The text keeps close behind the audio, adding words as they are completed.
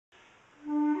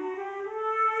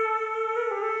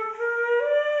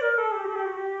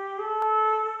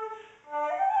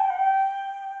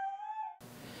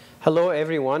Hello,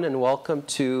 everyone, and welcome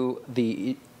to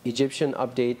the Egyptian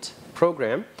Update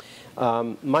program.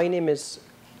 My name is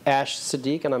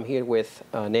Seddeek, and I'm here with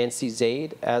Nancy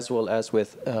Zayed, as well as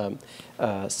with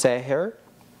Saher.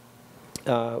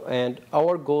 And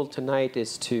our goal tonight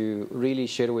is to really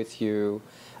share with you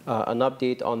an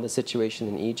update on the situation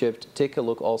in Egypt, take a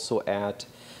look also at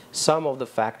some of the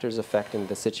factors affecting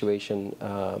the situation,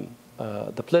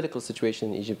 the political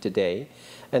situation in Egypt today,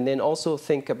 and then also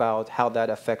think about how that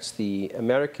affects the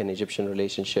American-Egyptian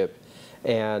relationship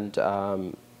and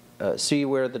see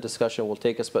where the discussion will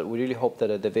take us. But we really hope that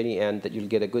at the very end that you'll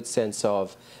get a good sense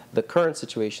of the current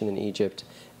situation in Egypt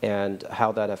and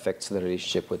how that affects the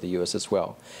relationship with the U.S. as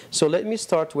well. So let me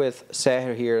start with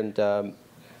Saher here. And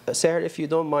Saher, if you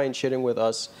don't mind sharing with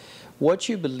us what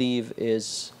you believe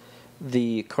is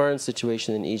the current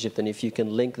situation in Egypt, and if you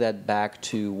can link that back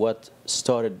to what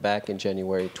started back in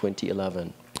January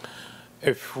 2011.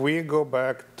 If we go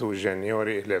back to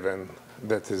January 11,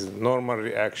 that is normal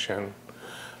reaction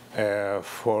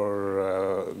for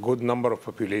a good number of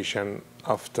population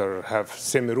after have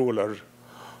semi-ruler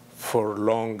for a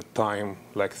long time,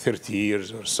 like 30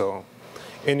 years or so.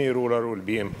 Any ruler will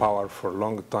be in power for a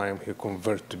long time, he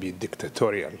convert to be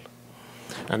dictatorial.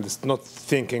 And it's not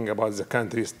thinking about the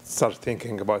country, start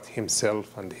thinking about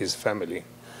himself and his family.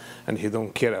 And he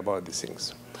don't care about these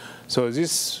things. So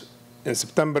this, in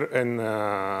September and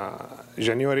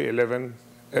January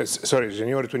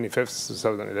 25th,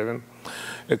 2011,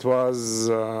 it was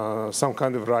some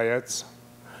kind of riots,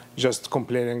 just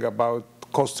complaining about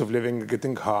cost of living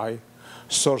getting high,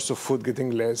 source of food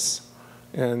getting less,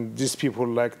 and these people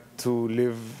like to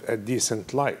live a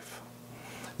decent life.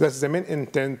 That's the main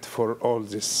intent for all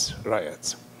these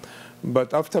riots.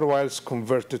 But after a while, it's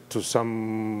converted to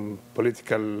some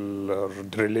political or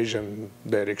religion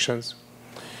directions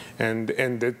and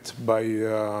ended by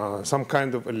some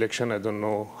kind of election. I don't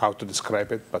know how to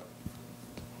describe it, but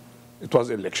it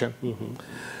was election. Mm-hmm.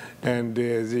 And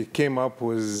they came up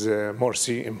with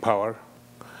Morsi in power.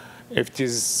 If it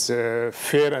is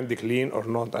fair and clean or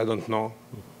not, I don't know.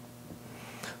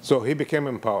 So he became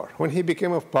in power. When he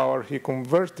became in power, he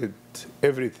converted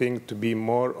everything to be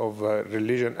more of a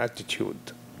religion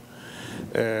attitude,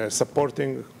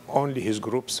 supporting only his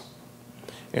groups,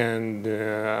 and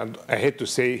I hate to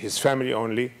say his family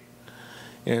only,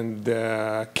 and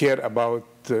care about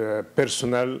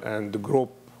personnel and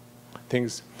group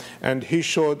things. And he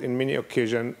showed in many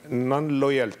occasions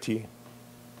non-loyalty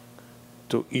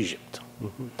to Egypt.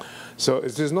 Mm-hmm. So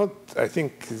it is not, I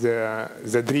think,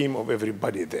 the dream of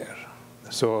everybody there.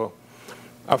 So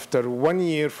after 1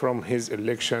 year from his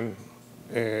election,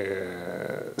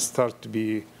 start to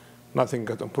be, nothing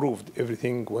got improved.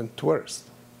 Everything went worse.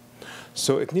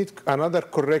 So it needs another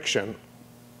correction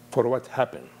for what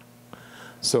happened.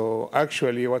 So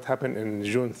actually what happened in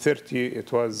June 30,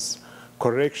 it was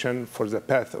correction for the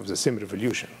path of the same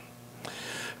revolution.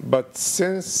 But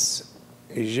since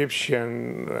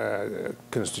Egyptian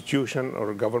constitution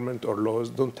or government or laws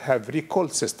don't have recall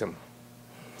system.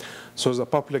 So the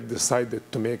public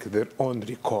decided to make their own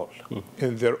recall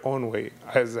in their own way,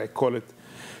 as I call it,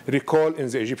 recall in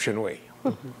the Egyptian way.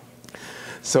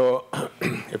 So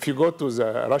if you go to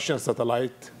the Russian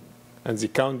satellite and they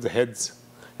count the heads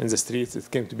in the streets, it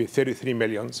came to be 33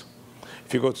 millions.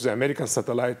 If you go to the American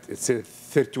satellite, it says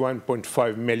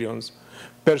 31.5 millions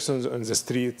persons on the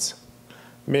streets,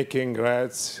 making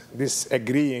riots,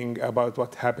 disagreeing about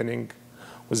what's happening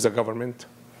with the government,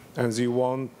 and they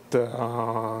want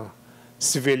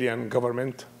civilian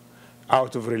government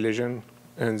out of religion,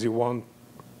 and they want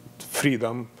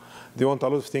freedom. They want a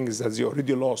lot of things that they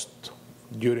already lost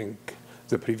during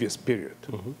the previous period.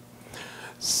 Mm-hmm.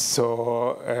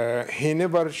 So he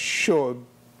never showed,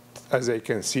 as I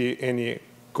can see, any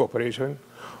cooperation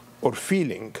or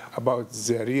feeling about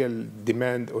the real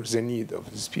demand or the need of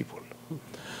these people.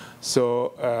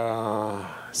 So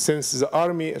since the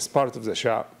army is part of the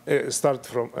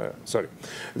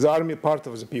the army part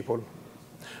of the people,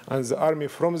 and the army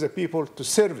from the people to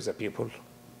serve the people.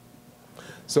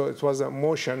 So it was a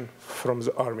motion from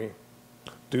the army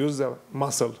to use the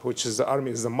muscle, which is the army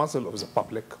is the muscle of the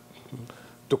public,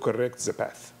 to correct the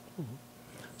path.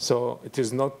 So it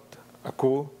is not a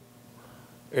coup,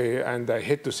 and I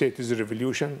hate to say it is a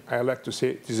revolution. I like to say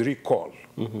it is recall.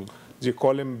 Mm-hmm. They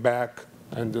call him back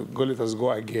and let us go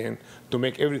again to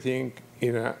make everything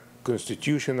in a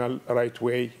constitutional right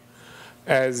way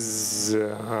as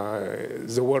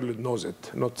the world knows it,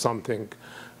 not something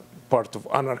part of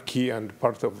anarchy and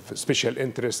part of special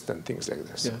interest and things like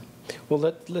this. Yeah.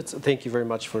 Well, let's thank you very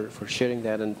much for sharing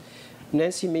that. And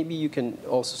Nancy, maybe you can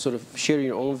also sort of share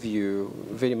your own view,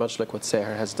 very much like what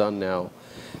Saher has done now.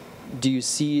 Do you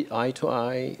see eye to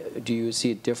eye? Do you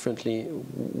see it differently?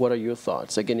 What are your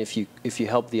thoughts? Again, if you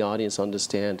help the audience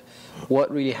understand what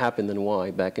really happened and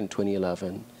why back in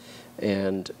 2011,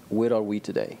 and where are we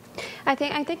today? I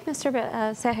think Mr.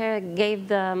 Saher gave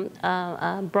the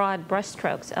broad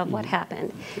brushstrokes of what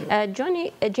happened.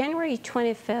 January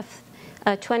 25th,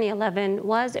 2011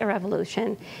 was a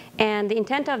revolution, and the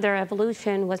intent of the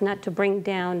revolution was not to bring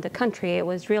down the country. It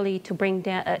was really to bring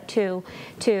down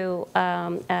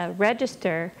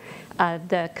register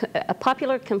a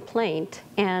popular complaint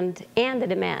and the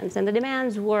demands. And the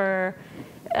demands were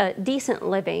decent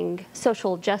living,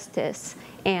 social justice,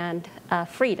 and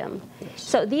freedom. Yes.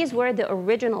 So these were the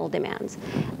original demands.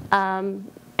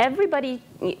 Everybody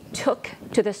took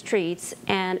to the streets,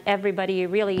 and everybody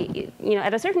really,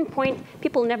 at a certain point,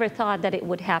 people never thought that it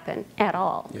would happen at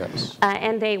all. Yes.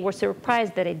 And they were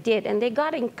surprised that it did, and they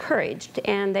got encouraged,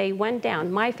 and they went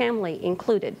down, my family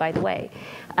included, by the way,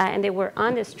 and they were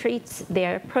on the streets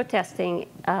there protesting,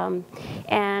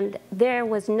 and there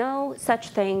was no such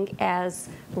thing as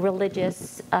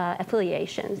religious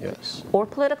affiliations. Yes. Or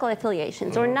political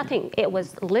affiliations, or nothing. It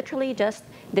was literally just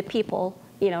the people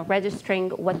registering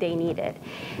what they needed.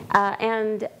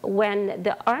 And when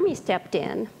the army stepped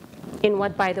in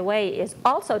what, by the way, is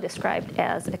also described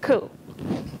as a coup,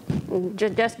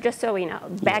 just so we know,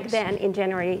 back Yes. then in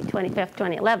January 25th,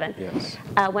 2011, yes.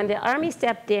 When the army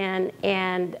stepped in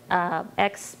and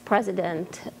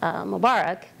ex-President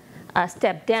Mubarak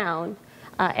stepped down,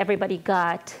 everybody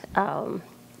got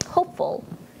hopeful,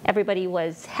 everybody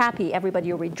was happy,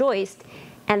 everybody rejoiced.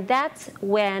 And that's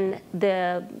when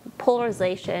the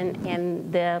polarization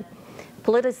and the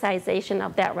politicization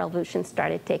of that revolution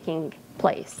started taking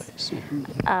place.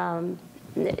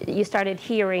 You started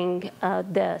hearing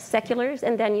the seculars,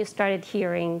 and then you started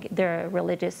hearing the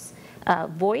religious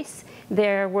voice.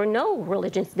 There were no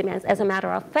religious demands. As a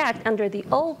matter of fact, under the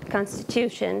old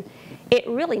constitution, it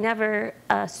really never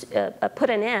put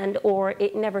an end, or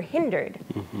it never hindered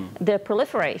the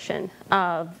proliferation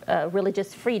of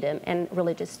religious freedom and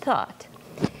religious thought.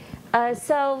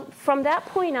 So from that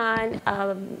point on,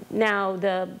 now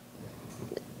the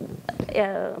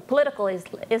political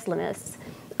Islamists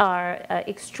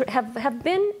have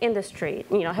been in the street,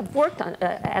 have worked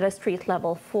at a street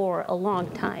level for a long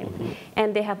time,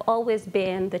 and they have always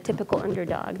been the typical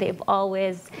underdog. They've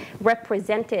always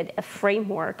represented a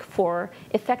framework for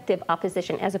effective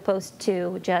opposition, as opposed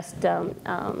to just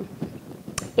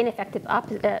ineffective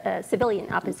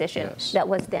civilian opposition. Yes. That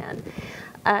was then.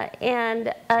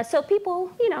 So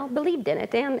people, believed in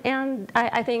it, and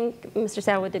I think Mr.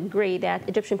 Saher would agree that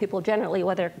Egyptian people generally,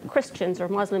 whether Christians or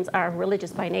Muslims, are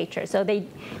religious by nature. So they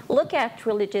look at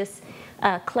religious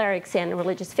clerics and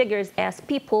religious figures as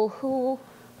people who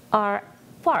are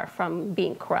far from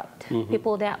being corrupt,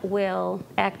 people that will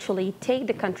actually take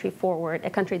the country forward, a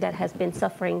country that has been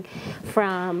suffering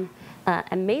from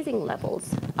amazing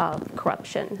levels of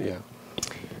corruption. Yeah.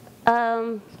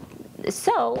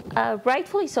 So,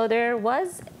 rightfully so, there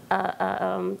was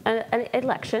an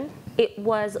election. It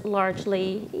was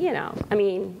largely,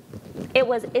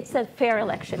 it's a fair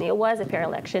election. It was a fair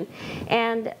election.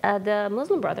 And the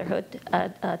Muslim Brotherhood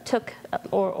took,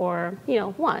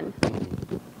 won.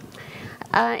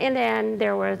 And then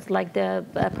there was like the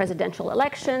presidential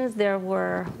elections. There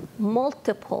were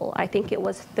multiple, I think it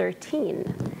was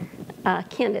 13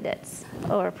 candidates,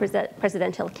 or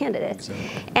presidential candidates.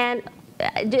 Exactly. And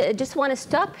I just want to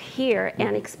stop here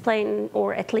and explain,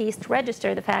 or at least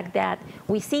register the fact that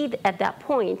we see at that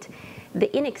point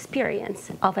the inexperience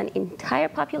of an entire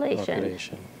population.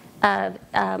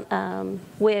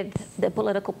 With the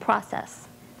political process,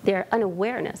 their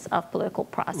unawareness of political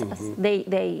process.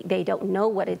 They don't know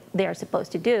what they're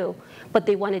supposed to do, but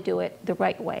they want to do it the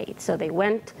right way. So they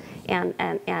went and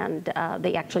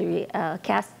they actually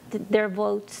cast their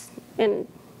votes, and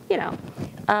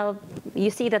you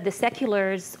see that the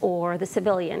seculars, or the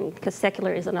civilian, because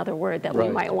secular is another word that we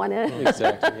might want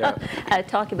to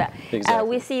talk about. Exactly.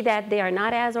 We see that they are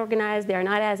not as organized, they are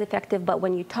not as effective, but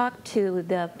when you talk to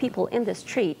the people in the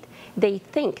street, they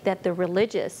think that the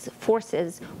religious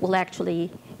forces will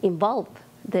actually involve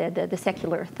the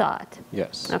secular thought.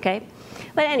 Yes. Okay?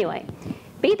 But anyway,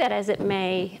 be that as it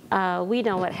may, we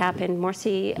know what happened.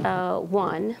 Morsi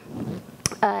won.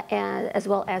 And as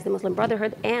well as the Muslim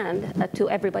Brotherhood, and to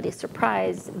everybody's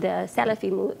surprise, the Salafi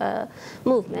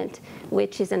movement,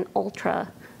 which is an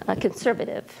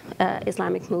ultra-conservative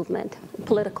Islamic movement,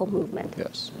 political movement.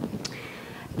 Yes.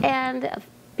 And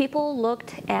people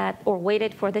looked at or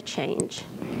waited for the change,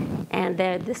 and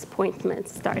their disappointment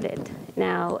started.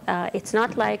 Now, it's not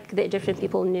like the Egyptian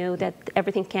people knew that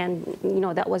everything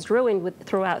that was ruined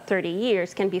throughout 30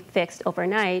 years can be fixed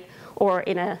overnight or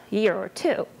in a year or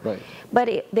two. Right. But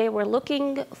they were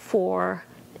looking for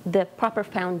the proper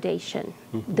foundation,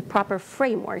 the proper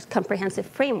frameworks, comprehensive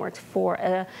frameworks for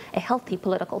a healthy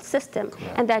political system.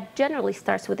 Correct. And that generally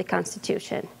starts with the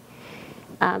Constitution.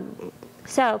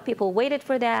 So people waited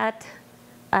for that,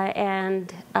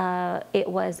 and it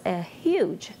was a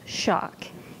huge shock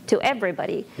to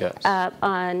everybody. Yes.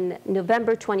 On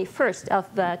November 21st of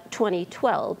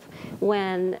 2012,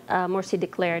 when Morsi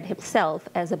declared himself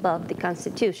as above the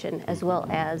Constitution, as well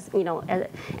as,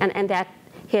 and that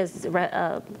his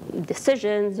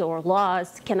decisions or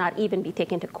laws cannot even be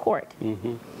taken to court.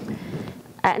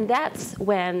 And that's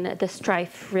when the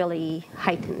strife really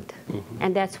heightened.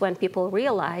 And that's when people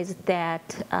realized that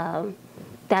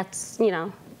that's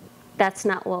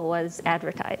not what was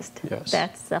advertised. Yes.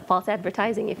 That's false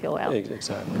advertising, if you will.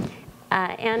 Exactly.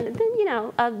 And then,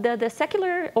 the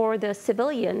secular or the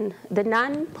civilian, the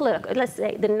non-political, let's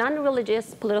say, the non-religious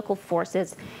political forces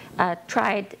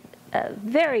tried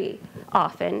very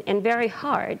often and very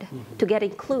hard to get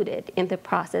included in the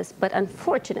process, but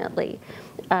unfortunately,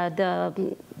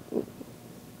 the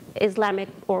Islamic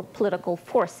or political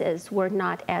forces were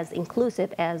not as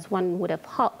inclusive as one would have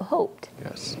hoped.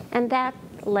 Yes. And that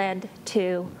led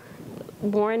to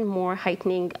more and more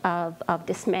heightening of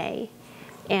dismay.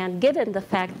 And given the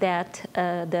fact that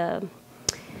the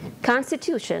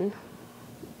Constitution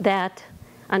that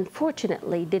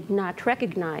unfortunately did not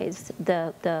recognize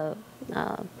the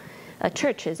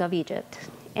churches of Egypt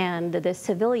and the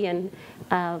civilian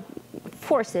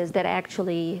forces that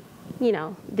actually,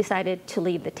 decided to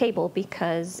leave the table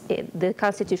because the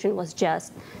Constitution was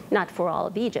just not for all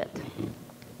of Egypt.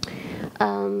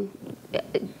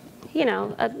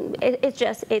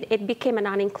 It became a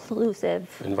non-inclusive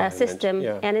system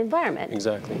and environment.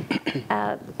 Exactly.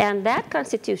 And that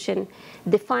Constitution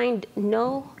defined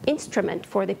no instrument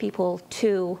for the people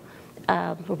to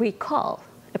recall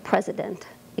a president,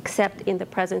 except in the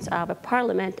presence of a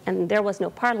parliament, and there was no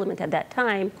parliament at that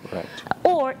time. Right.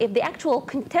 Or if the actual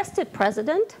contested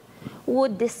president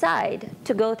would decide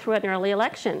to go through an early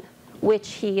election, which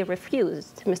he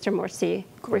refused. Mr. Morsi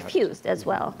refused as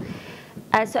well.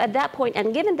 So at that point,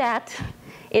 and given that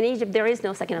in Egypt there is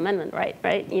no Second Amendment, right?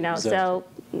 Exactly. So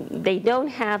they don't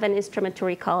have an instrument to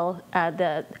recall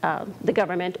the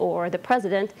government or the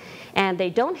president, and they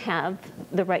don't have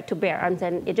the right to bear arms.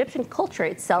 And Egyptian culture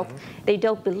itself, they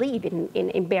don't believe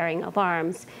in bearing of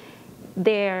arms.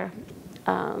 They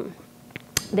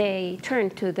turn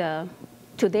to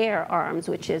their arms,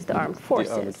 which is the armed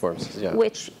forces, The armed forces, yeah.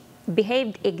 which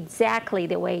behaved exactly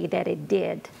the way that it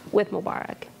did with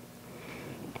Mubarak.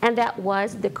 And that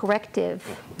was the corrective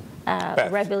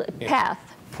path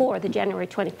for the January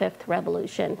 25th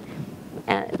revolution.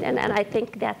 And I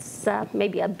think that's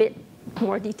maybe a bit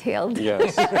more detailed.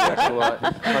 Yes, exactly.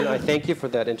 Well, I thank you for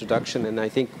that introduction, and I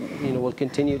think we'll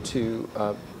continue to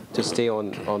stay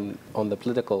on the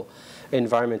political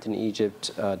environment in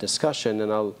Egypt discussion,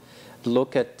 and I'll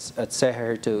look at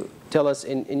Saher to tell us,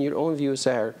 in your own view,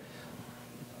 Saher,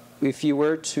 if you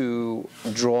were to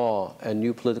draw a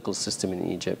new political system in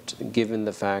Egypt, given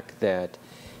the fact that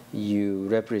you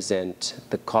represent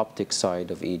the Coptic side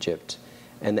of Egypt,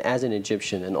 and as an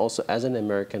Egyptian and also as an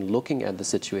American looking at the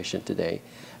situation today,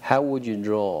 how would you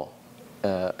draw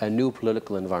a new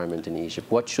political environment in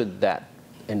Egypt? What should that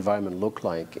environment look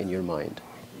like in your mind?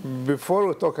 Before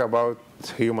we talk about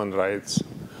human rights,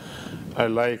 I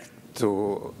like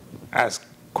to ask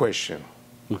a question.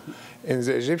 In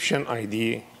the Egyptian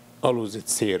ID, always it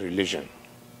say religion,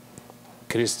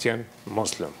 Christian,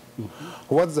 Muslim.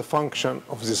 What's the function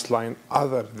of this line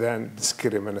other than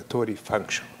discriminatory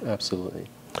function? Absolutely.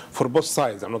 For both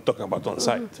sides, I'm not talking about one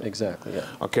side. Exactly, yeah.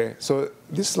 Okay, so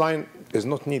this line is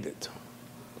not needed.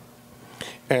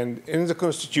 And in the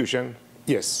Constitution,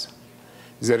 yes,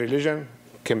 the religion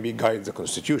can be guide the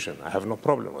Constitution. I have no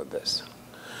problem with this.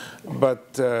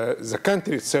 But the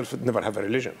country itself would never have a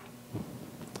religion.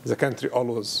 The country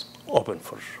always open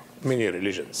for many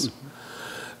religions.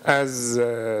 As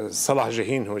Salah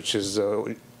Jahin, which is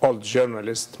an old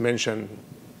journalist, mentioned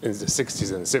in the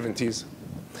 60s and 70s,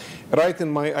 write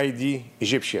in my ID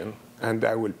Egyptian, and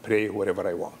I will pray wherever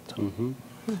I want.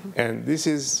 And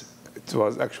it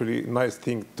was actually a nice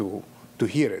thing to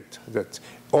hear it, that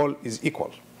all is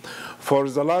equal. For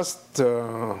the last,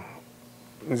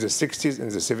 in the 60s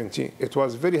and the 70s, it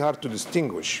was very hard to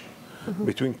distinguish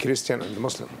between Christian and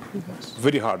Muslim.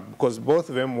 Very hard, because both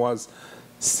of them was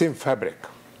same fabric.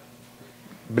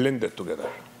 blended together.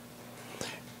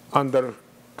 Under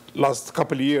last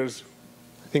couple of years,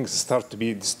 things start to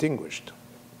be distinguished.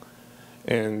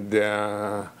 And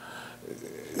they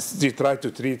try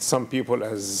to treat some people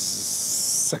as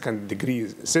second-degree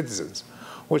citizens,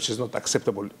 which is not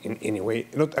acceptable in any way,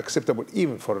 not acceptable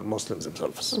even for Muslims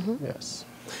themselves. Yes.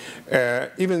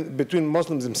 Even between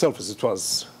Muslims themselves, it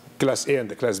was Class A and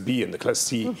the Class B and the Class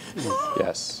C.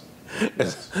 Yes.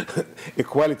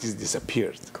 Equalities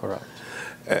disappeared. Correct.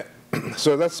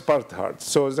 So that's part hard.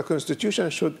 So the Constitution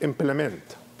should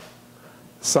implement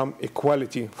some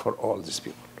equality for all these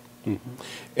people.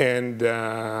 And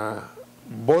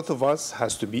both of us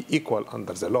has to be equal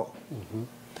under the law,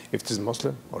 if it is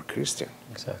Muslim or Christian.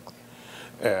 Exactly.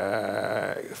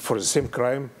 For the same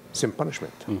crime, same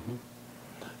punishment.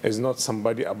 It's not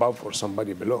somebody above or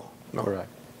somebody below. No. Correct.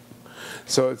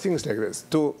 So things like this.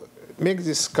 To make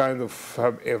this kind of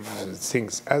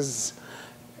things as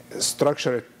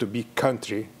structured to be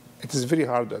country, it is very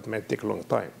hard. It might take a long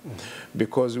time,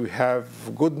 because we have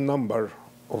good number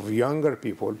of younger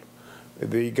people.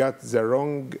 They got the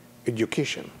wrong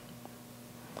education.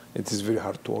 It is very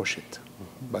hard to wash it,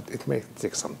 but it may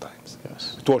take some time.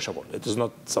 Yes. It's washable. It is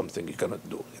not something you cannot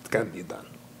do. It can be done.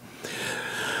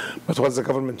 But what the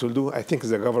government will do, I think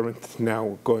the government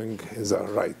now going in the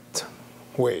right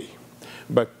way.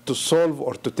 But to solve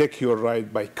or to take your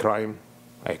right by crime,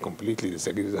 I completely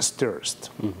disagree. That's terrorist.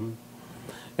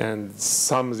 And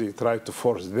some, they try to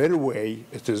force their way.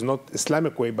 It is not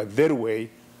Islamic way, but their way,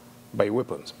 by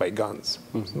weapons, by guns.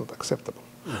 It's not acceptable.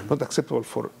 Not acceptable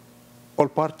for all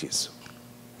parties,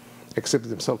 except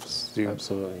themselves.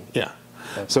 Absolutely. Yeah.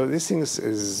 Absolutely. So this thing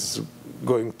is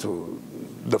going to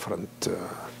different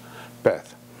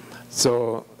path.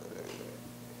 So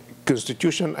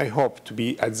Constitution, I hope to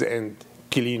be at the end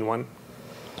clean one,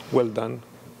 well done.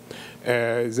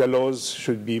 The laws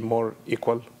should be more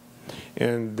equal.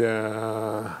 And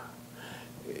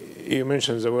you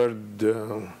mentioned the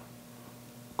word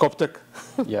Coptic.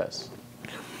 Yes.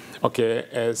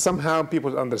 Okay, somehow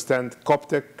people understand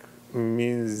Coptic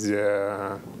means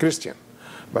Christian,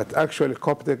 but actually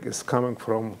Coptic is coming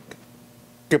from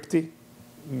Kipti,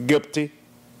 Gipti,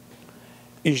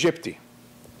 Egypti.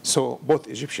 So both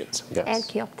Egyptians. Yes. And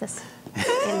Kyoptis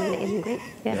in Greek.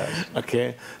 Yeah. Yes.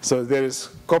 Okay, so there is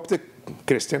Coptic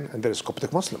Christian and there is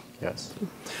Coptic Muslim. Yes.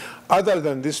 Other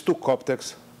than these two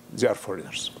Coptics, they are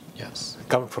foreigners. Yes.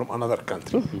 Coming from another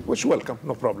country, which welcome,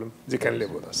 no problem. They can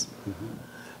live with us.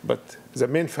 But the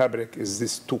main fabric is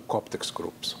these two Coptic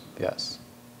groups. Yes.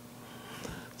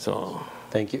 So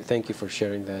Thank you for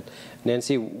sharing that.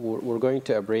 Nancy, we're going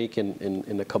to a break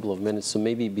in a couple of minutes, so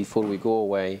maybe before we go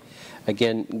away,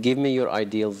 again, give me your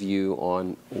ideal view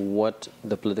on what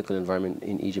the political environment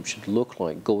in Egypt should look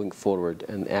like going forward,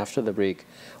 and after the break,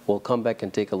 we'll come back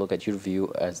and take a look at your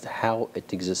view as to how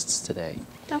it exists today.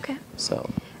 Okay. So.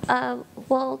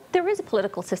 Well, there is a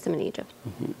political system in Egypt,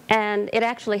 and it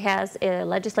actually has a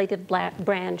legislative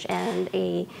branch and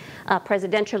a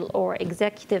presidential or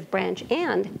executive branch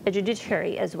and a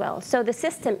judiciary as well. So the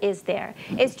system is there.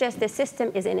 It's just the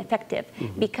system is ineffective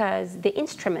because the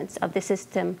instruments of the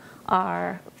system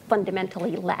are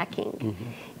fundamentally lacking.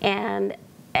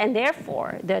 And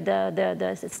therefore,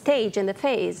 the stage and the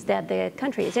phase that the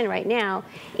country is in right now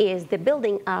is the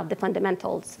building of the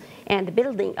fundamentals and the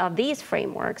building of these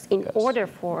frameworks in order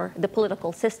for the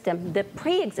political system, the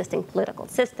pre-existing political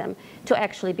system, to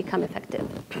actually become effective.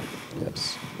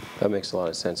 Yes, that makes a lot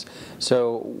of sense.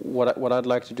 So what I'd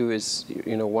like to do is,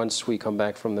 once we come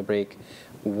back from the break,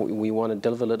 we want to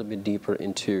delve a little bit deeper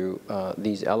into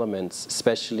these elements,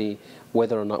 especially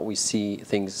whether or not we see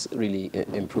things really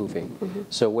improving.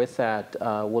 So with that,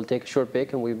 we'll take a short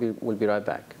break and we'll be right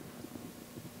back.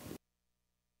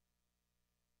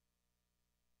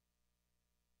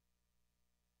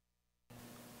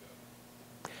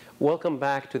 Welcome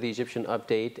back to the Egyptian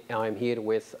Update. I'm here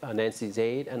with Nancy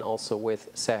Zayed and also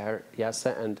with Saher,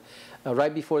 Yassa. And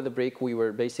right before the break, we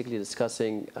were basically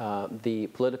discussing the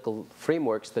political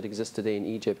frameworks that exist today in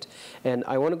Egypt. And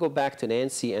I want to go back to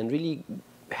Nancy and really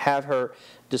have her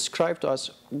describe to us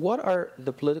what are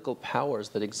the political powers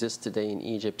that exist today in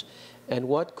Egypt and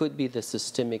what could be the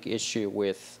systemic issue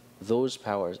with those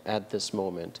powers at this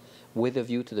moment with a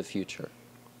view to the future.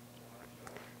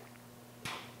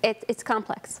 It's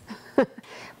complex,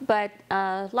 but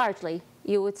largely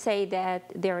you would say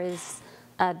that there is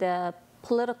the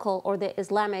political or the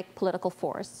Islamic political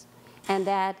force, and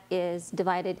that is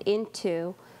divided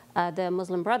into the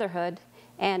Muslim Brotherhood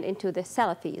and into the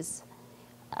Salafis.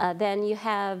 Then you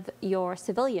have your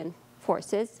civilian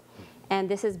forces, and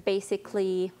this is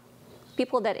basically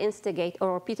people that instigate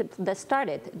or people that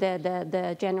started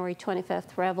the January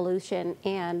 25th revolution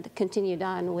and continued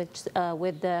on with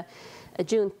the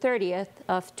June 30th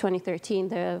of 2013,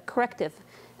 the corrective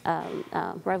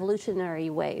revolutionary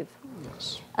wave.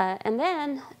 Yes. And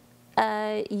then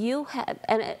you have,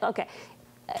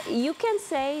 you can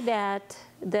say that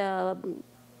the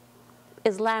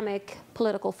Islamic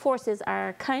political forces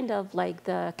are kind of like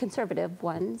the conservative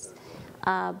ones,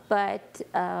 but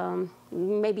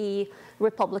maybe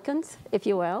Republicans, if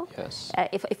you will. Yes.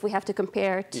 If we have to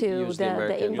compare to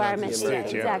the environment,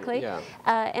 States, exactly. Yeah.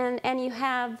 And you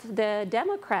have the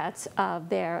Democrats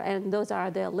there, and those are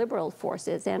the liberal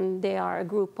forces, and they are a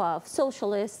group of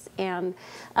socialists and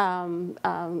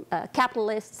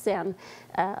capitalists and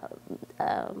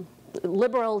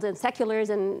liberals and seculars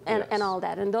and all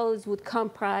that, and those would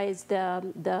comprise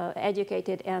the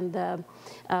educated and the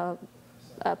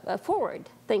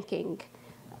forward-thinking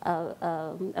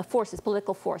forces,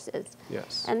 political forces.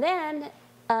 Yes. And then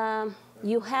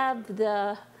you have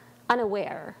the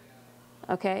unaware,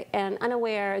 okay? And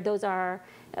unaware, those are,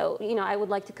 I would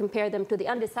like to compare them to the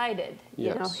undecided,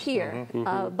 Yes. here.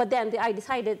 But then the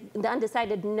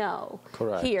undecided know.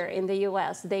 Correct. Here in the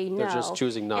U.S., they know. They're just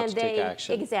choosing not to take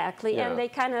action. Exactly, Yeah. and they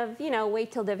kind of,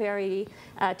 wait till the very,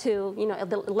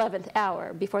 the 11th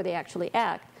hour before they actually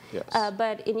act. Yes.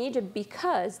 But in Egypt,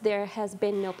 because there has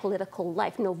been no political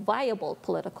life, no viable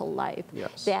political life,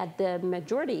 Yes. that the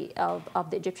majority of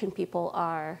the Egyptian people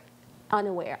are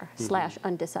unaware /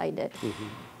 undecided.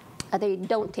 They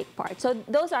don't take part. So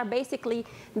those are basically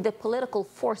the political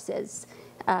forces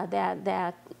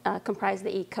that comprise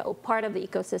the part of the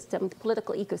ecosystem, the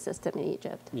political ecosystem in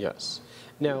Egypt. Yes.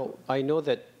 Now, I know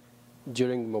that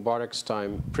during Mubarak's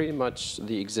time, pretty much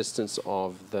the existence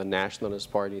of the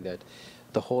Nationalist Party that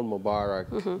the whole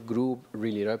Mubarak group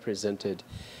really represented,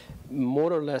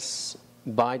 more or less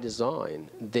by design,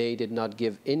 they did not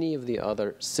give any of the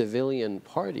other civilian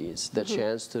parties the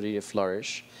chance to really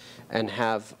flourish and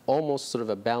have almost sort of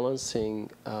a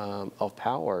balancing of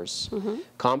powers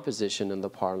composition in the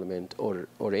parliament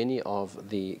or any of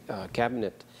the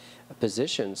cabinet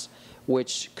positions,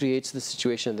 which creates the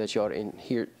situation that you are in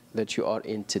here, that you are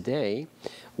in today,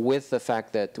 with the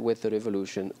fact that with the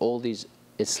revolution, all these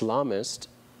Islamist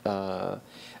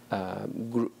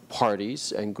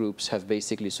parties and groups have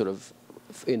basically sort of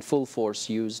in full force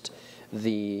used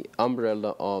the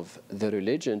umbrella of the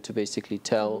religion to basically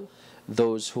tell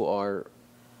those who are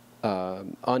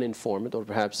uninformed or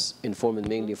perhaps informed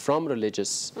mainly from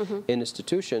religious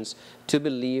institutions to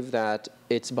believe that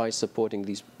it's by supporting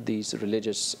these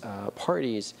religious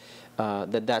parties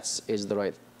that is the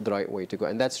right way to go,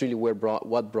 and that's really what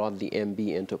brought the MB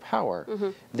into power.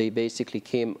 They basically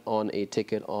came on a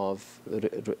ticket of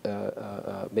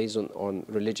based on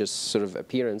religious sort of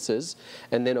appearances,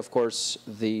 and then of course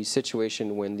the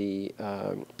situation when the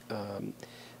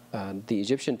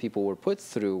Egyptian people were put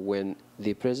through when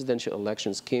the presidential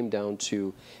elections came down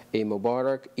to a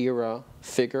Mubarak era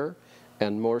figure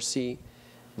and Morsi,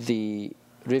 the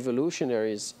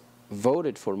revolutionaries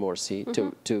voted for Morsi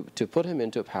to put him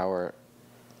into power,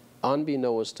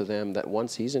 unbeknownst to them that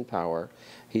once he's in power,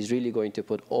 he's really going to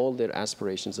put all their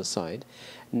aspirations aside.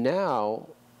 Now,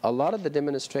 a lot of the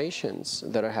demonstrations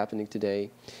that are happening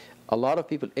today, a lot of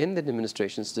people in the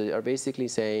demonstrations today are basically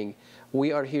saying,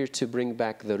 we are here to bring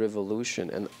back the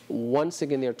revolution. And once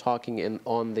again, they're talking in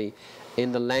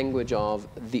the language of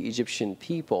the Egyptian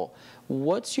people.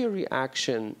 What's your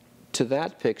reaction to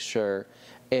that picture?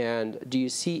 And do you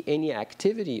see any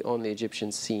activity on the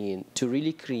Egyptian scene to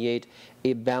really create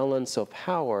a balance of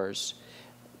powers?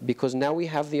 Because now we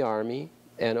have the army,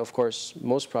 and of course,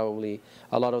 most probably,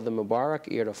 a lot of the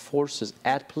Mubarak-era forces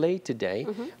at play today,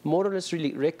 more or less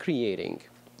really recreating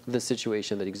the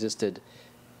situation that existed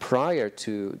prior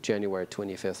to January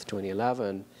 25th,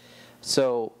 2011.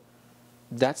 So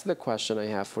that's the question I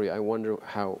have for you. I wonder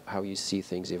how you see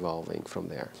things evolving from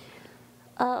there.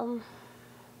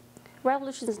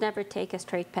 Revolutions never take a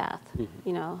straight path,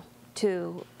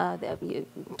 to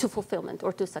fulfillment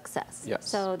or to success. Yes.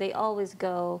 So they always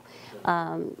go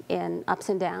in ups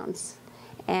and downs.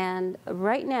 And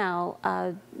right now,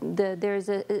 there's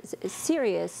a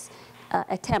serious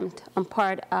attempt on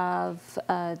part of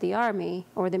the army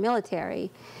or the military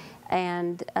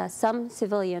and some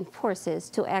civilian forces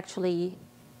to actually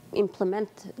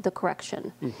implement the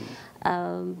correction.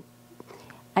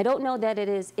 I don't know that it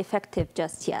is effective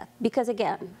just yet because,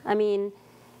 again, I mean,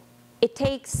 it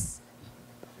takes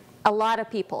a lot of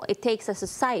people. It takes a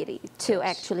society to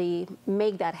actually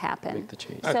make that happen. Make the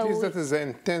change. At least that is the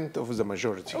intent of the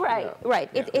majority. Right, right.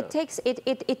 It takes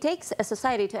a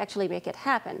society to actually make it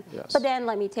happen. Yes. But then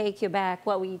let me take you back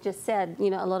what we just said,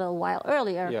 a little while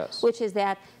earlier, which is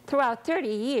that throughout 30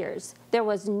 years, there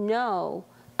was no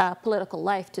political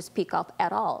life to speak of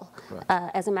at all.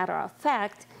 As a matter of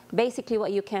fact, basically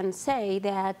what you can say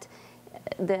that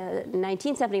the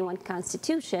 1971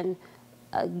 Constitution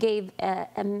gave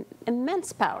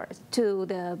immense powers to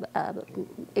the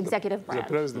executive branch.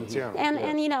 The president, yeah.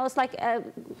 And it's like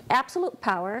absolute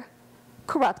power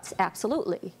corrupts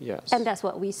absolutely. Yes. And that's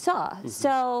what we saw.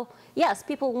 So, yes,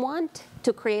 people want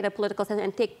to create a political system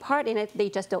and take part in it, they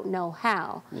just don't know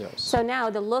how. Yes. So now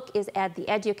the look is at the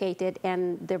educated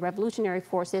and the revolutionary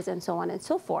forces and so on and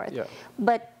so forth. Yeah.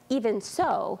 But even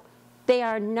so, they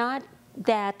are not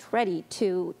that ready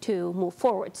to move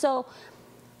forward. So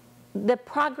the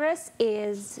progress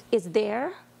is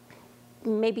there.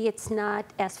 Maybe it's not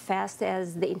as fast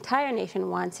as the entire nation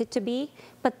wants it to be,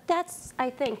 but that's,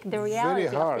 I think, the reality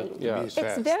very hard of things. to be It's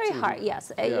fast. very hard,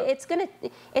 yes.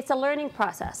 It's a learning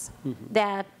process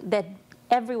that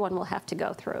everyone will have to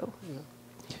go through.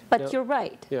 But Now, you're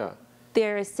right. Yeah.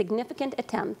 There are significant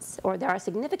attempts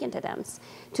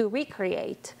to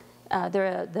recreate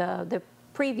the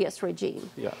previous regime.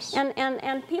 Yes.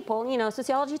 And people,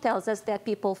 sociology tells us that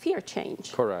people fear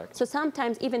change. Correct. So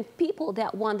sometimes even people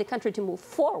that want the country to move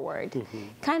forward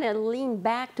kind of lean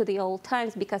back to the old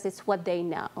times because it's what they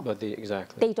know. But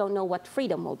exactly. They don't know what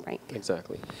freedom will bring.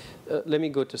 Exactly. Let me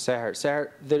go to Saher.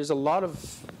 Saher, there's a lot of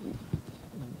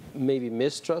maybe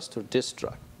mistrust or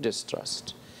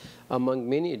distrust among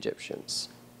many Egyptians.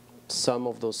 Some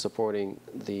of those supporting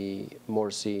the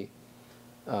Morsi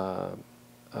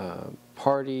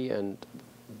party and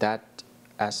that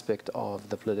aspect of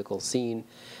the political scene,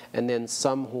 and then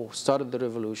some who started the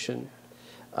revolution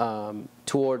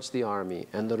towards the army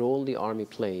and the role the army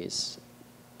plays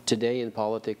today in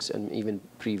politics and even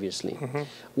previously.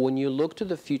 When you look to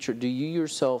the future, do you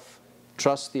yourself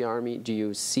trust the army? Do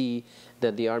you see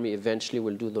that the army eventually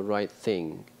will do the right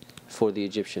thing for the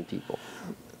Egyptian people?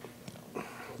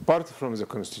 Apart from the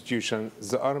constitution,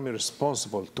 the army is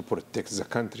responsible to protect the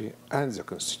country and the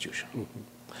constitution.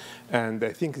 And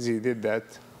I think they did that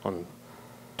on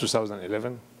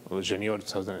 2011, or January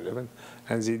 2011,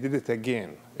 and they did it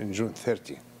again in June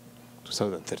 30,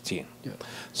 2013. Yeah.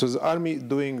 So the army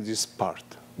doing this part,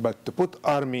 but to put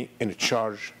army in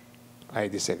charge, I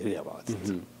disagree about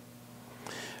it.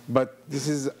 But this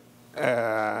is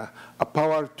a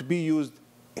power to be used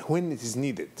when it is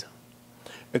needed.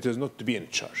 It is not to be in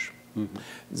charge.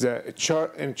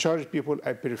 In charge people,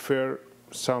 I prefer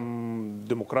some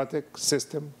democratic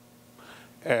system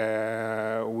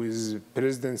with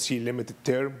presidency limited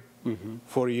term,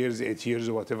 4 years, 8 years,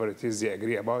 or whatever it is, they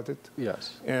agree about it.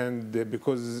 Yes. And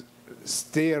because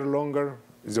stay here longer,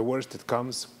 the worst it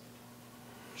comes.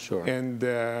 Sure. And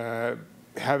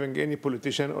having any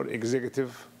politician or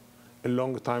executive a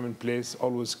long time in place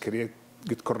always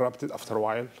get corrupted after a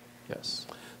while. Yes.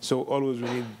 So always we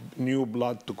need new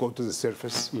blood to go to the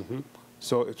surface.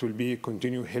 So it will be a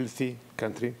continue healthy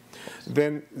country.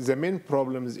 Then the main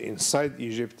problems inside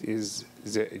Egypt is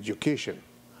the education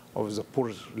of the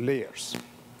poor layers.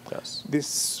 Yes.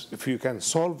 This, if you can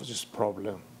solve this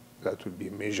problem, that would be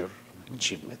a major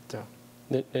achievement.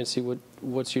 Nancy,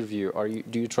 what's your view?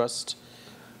 Do you trust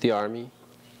the army?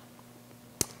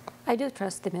 I do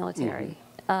trust the military.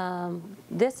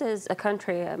 This is a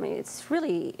country, I mean, it's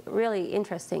really, really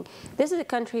interesting. This is a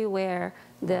country where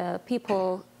the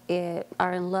people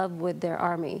are in love with their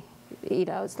army.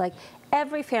 It's like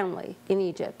every family in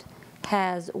Egypt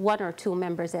has 1 or 2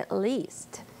 members at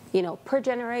least, per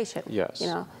generation. Yes.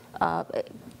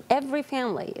 Every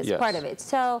family is part of it.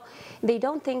 So they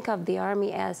don't think of the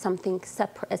army as something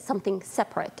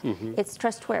separate. It's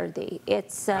trustworthy.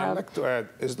 It's. I'd like to add,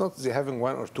 it's not they having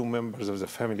 1 or 2 members of the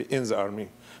family in the army,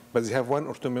 but they have 1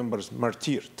 or 2 members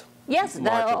martyred. Yes,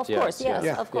 of course.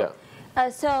 Yes, of course.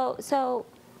 So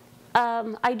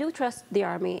I do trust the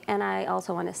army, and I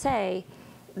also want to say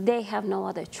they have no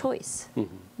other choice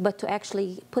but to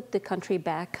actually put the country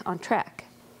back on track.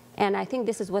 And I think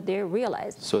this is what they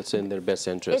realized. So it's in their best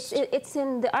interest. It's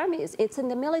in the army's, it's in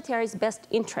the military's best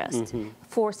interest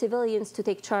for civilians to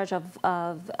take charge of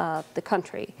the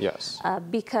country. Yes.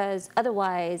 Because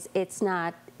otherwise it's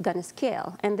not going to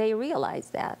scale. And they realize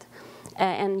that.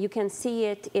 And you can see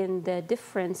it in the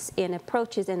difference in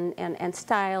approaches and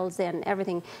styles and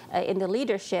everything in the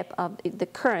leadership of the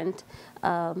current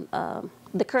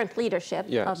leadership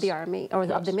of the army or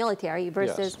of the military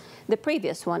versus the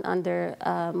previous one under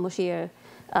Mushir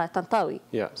Tantawi.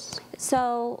 Yes.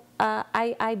 So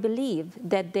I believe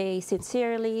that they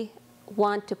sincerely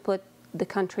want to put the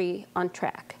country on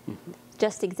track.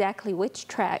 Just exactly which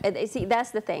track. See,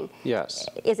 that's the thing. Yes.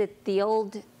 Is it the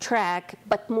old track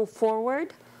but move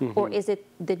forward? Or is it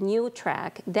the new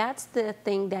track? That's the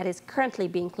thing that is currently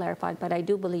being clarified, but I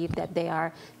do believe that they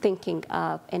are thinking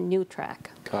of a new track.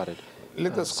 Got it.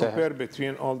 Let us Saher. compare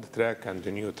between old track and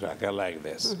the new track. I like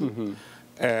this.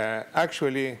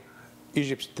 Actually,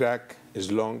 Egypt's track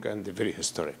is long and very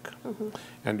historic.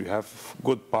 And we have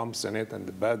good bumps in it and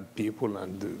the bad people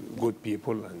and the good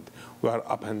people, and we are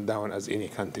up and down as any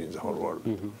country in the whole world.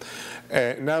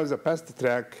 Now the past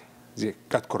track, they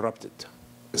got corrupted.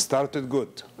 It started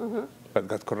good, but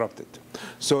got corrupted.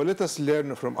 So let us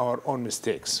learn from our own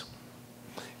mistakes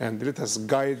and let us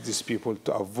guide these people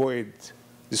to avoid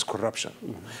this corruption.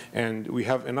 And we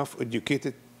have enough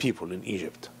educated people in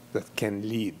Egypt that can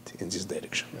lead in this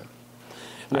direction.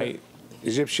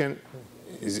 Egyptian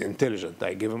is intelligent.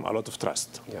 I give him a lot of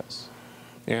trust. Yes.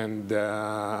 And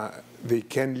they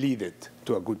can lead it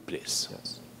to a good place.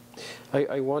 Yes.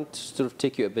 I want to sort of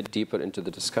take you a bit deeper into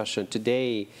the discussion.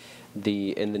 Today,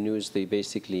 in the news, they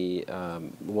basically,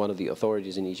 one of the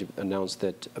authorities in Egypt announced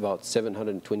that about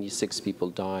 726 people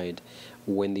died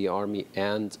when the army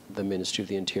and the Ministry of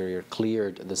the Interior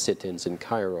cleared the sit-ins in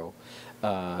Cairo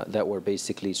that were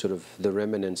basically sort of the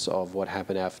remnants of what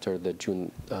happened after the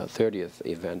June 30th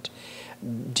event.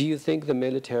 Do you think the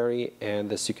military and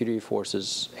the security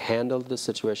forces handled the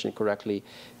situation correctly?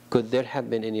 Could there have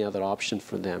been any other option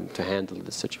for them to handle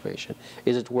the situation?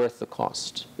 Is it worth the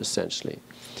cost, essentially,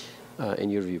 in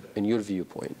your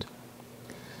viewpoint?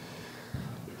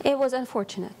 It was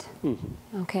unfortunate,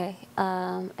 okay,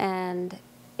 and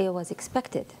it was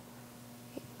expected.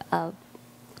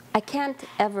 I can't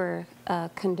ever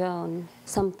condone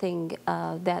something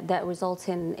that results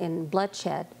in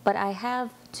bloodshed, but I have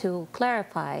to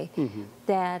clarify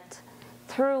that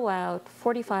throughout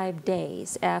 45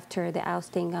 days after the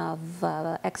ousting of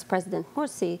ex-President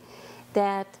Morsi,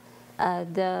 that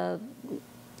the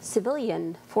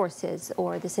civilian forces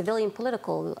or the civilian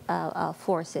political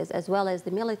forces as well as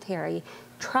the military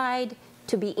tried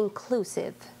to be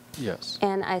inclusive. Yes.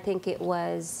 And I think it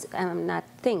was,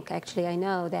 actually I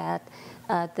know that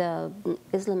the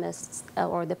Islamists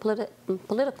or the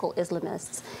political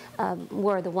Islamists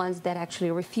were the ones that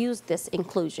actually refused this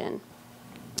inclusion.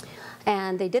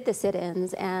 And they did the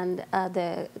sit-ins, and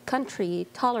the country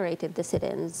tolerated the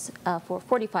sit-ins for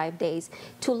 45 days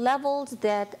to levels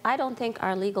that I don't think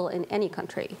are legal in any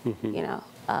country, you know,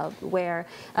 where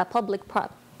public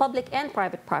and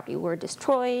private property were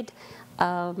destroyed.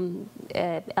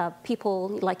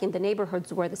 People, like in the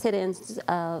neighborhoods where the sit-ins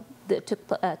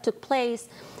took place,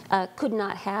 could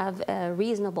not have a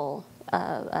reasonable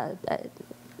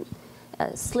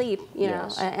sleep, you know,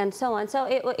 and so on. So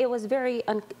it was very,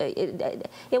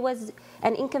 it was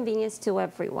an inconvenience to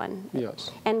everyone.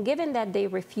 Yes. And given that they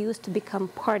refused to become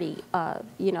party,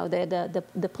 you know,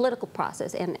 the political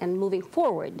process and moving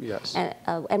forward, yes,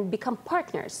 and become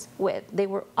partners with, they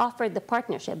were offered the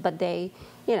partnership, but they,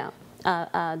 you know,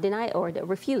 denied or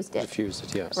refused it. Refused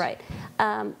it, yes. Right.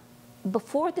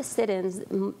 Before the sit-ins,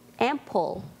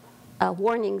 ample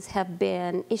warnings have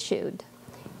been issued,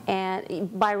 and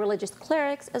by religious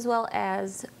clerics as well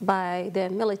as by the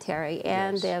military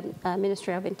and the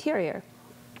Ministry of Interior.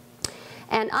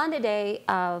 And on the day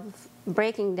of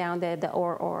breaking down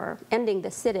or ending the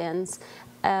sit-ins,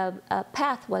 a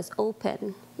path was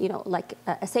open, you know, like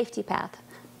a safety path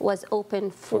was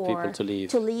open for people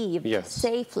to leave, yes,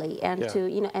 safely and to,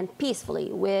 you know, and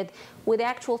peacefully with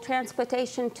actual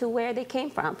transportation to where they came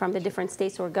from the different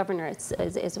states or governorates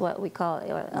is what we call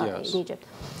in Egypt.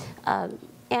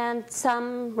 And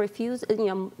some refused, you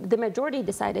know, the majority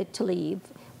decided to leave,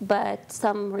 but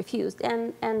some refused,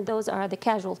 and those are the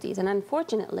casualties. And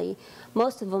unfortunately,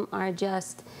 most of them are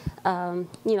just,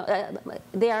 you know,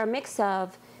 they are a mix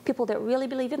of people that really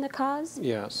believe in the cause,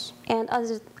 yes, and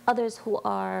others who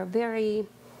are very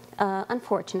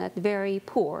unfortunate, very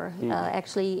poor.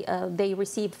 Actually, they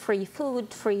received free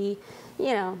food, free,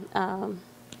 you know.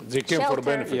 They came shelter. for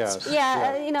benefits.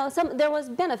 You know, there was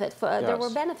benefit for there were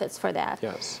benefits for that.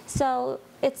 Yes. So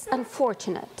it's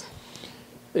unfortunate.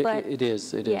 But it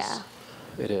is. It is.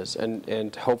 It is.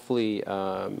 And hopefully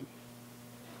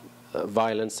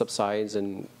violence subsides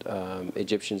and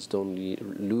Egyptians don't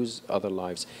lose other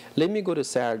lives. Let me go to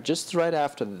Saher. Just right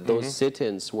after those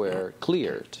sit-ins were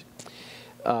cleared,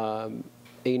 a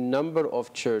number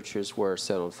of churches were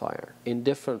set on fire in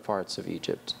different parts of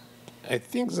Egypt. I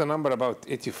think the number about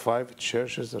 85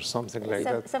 churches or something like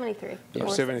that. 73. Or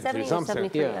Or 73, something,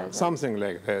 73, Yeah. something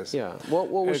like this. Yeah. What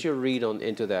was your read on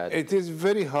into that? It is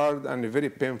very hard and very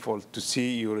painful to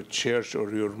see your church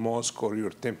or your mosque or your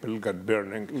temple got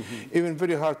burning. Even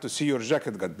very hard to see your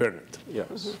jacket got burned.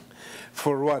 Yes.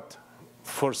 For what?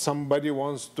 For somebody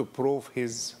wants to prove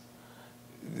his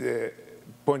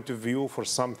point of view for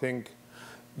something.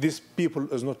 This people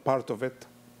is not part of it.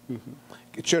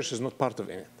 Church is not part of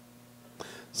it.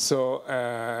 So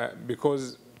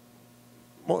because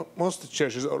most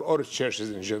churches or all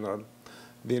churches in general,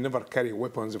 they never carry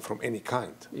weapons from any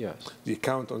kind. Yes. They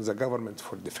count on the government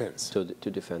for defense. To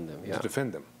defend them. Yeah. To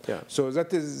defend them. Yeah. So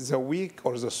that is the weak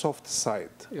or the soft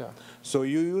side. Yeah. So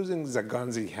you're using the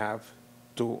guns you have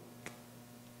to,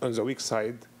 on the weak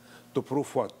side, to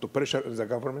prove what? To pressure on the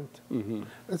government?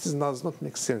 That does not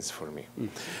make sense for me.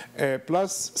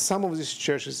 Plus, some of these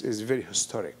churches is very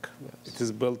historic. Yes. It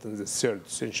is built in the 3rd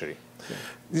century. Yeah.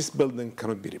 This building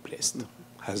cannot be replaced.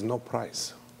 Has no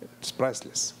price. It's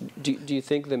priceless. Do you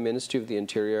think the Ministry of the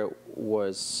Interior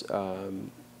was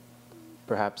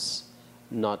perhaps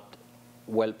not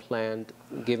well planned,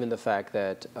 given the fact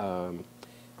that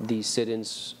these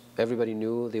sit-ins, everybody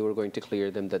knew they were going to clear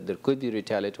them, that there could be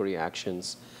retaliatory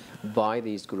actions by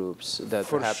these groups that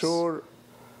for perhaps... sure,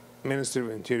 Ministry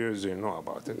of Interior, they know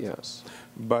about it. Yes.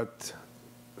 But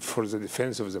for the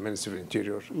defense of the Ministry of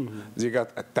Interior, they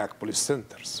got attack police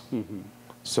centers.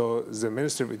 So the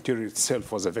Ministry of Interior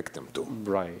itself was a victim too.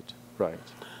 Right, right.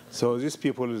 So these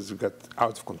people got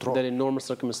out of control. That in normal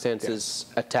circumstances,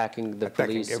 attacking the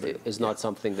police is not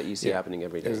something that you see happening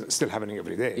every day. It's still happening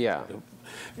every day. Yeah.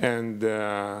 And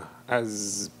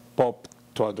as Pope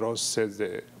Tewodros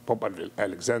said, Pope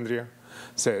Alexandria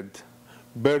said,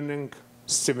 burning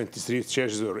 73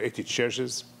 churches or 80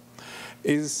 churches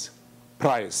is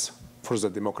price for the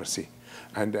democracy,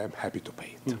 and I'm happy to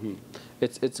pay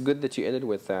it. It's good that you ended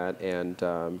with that,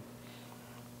 and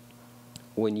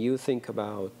when you think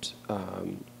about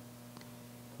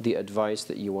the advice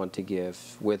that you want to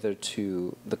give, whether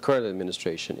to the current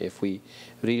administration, if we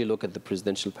really look at the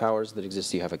presidential powers that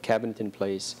exist, you have a cabinet in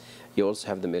place, you also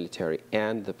have the military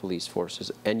and the police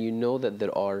forces, and you know that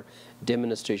there are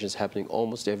demonstrations happening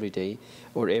almost every day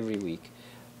or every week.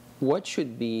 What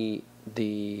should be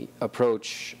the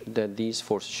approach that these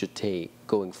forces should take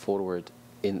going forward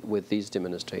with these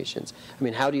demonstrations? I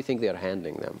mean, how do you think they are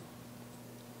handling them?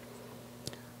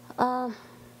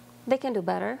 They can do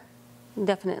better,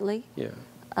 definitely. Yeah.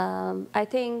 I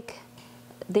think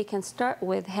they can start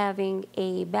with having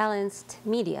a balanced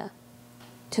media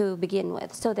to begin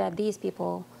with, so that these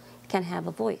people can have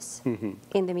a voice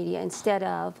in the media instead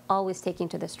of always taking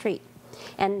to the street.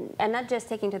 And not just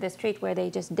taking to the street where they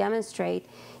just demonstrate,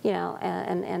 you know,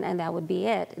 and that would be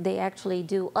it. They actually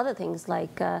do other things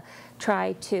like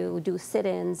try to do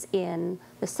sit-ins in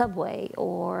the subway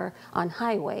or on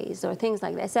highways or things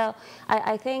like that. So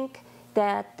I think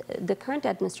that the current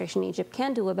administration in Egypt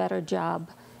can do a better job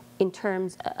in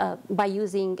terms by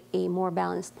using a more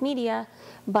balanced media,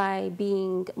 by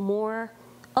being more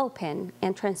open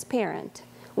and transparent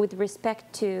with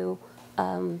respect to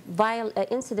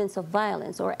incidents of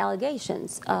violence or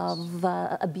allegations of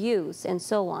abuse and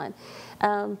so on.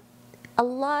 A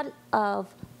lot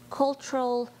of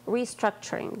cultural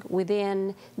restructuring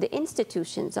within the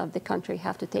institutions of the country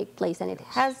have to take place, and it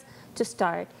has to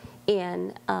start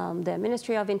in the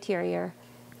Ministry of Interior,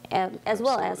 as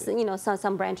well as, you know,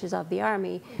 some branches of the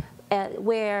army,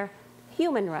 where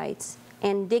human rights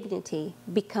and dignity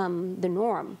become the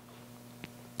norm,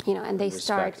 you know, and they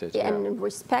start and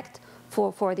respect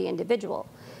for the individual.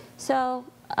 So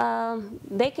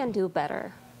they can do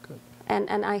better,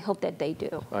 and I hope that they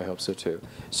do. I hope so too.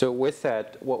 So with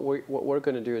that, what we're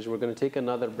going to do is we're going to take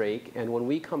another break, and when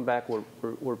we come back,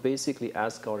 we're basically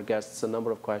ask our guests a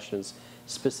number of questions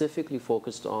specifically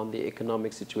focused on the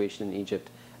economic situation in Egypt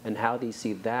and how they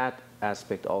see that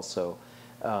aspect also,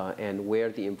 and where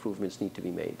the improvements need to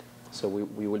be made. So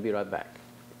we will be right back.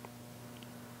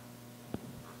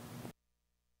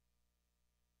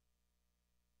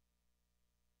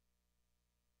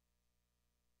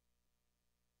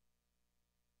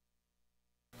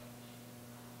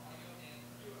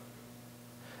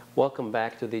 Welcome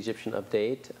back to the Egyptian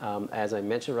Update. As I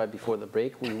mentioned right before the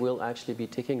break, we will actually be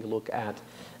taking a look at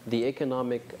the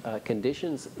economic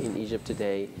conditions in Egypt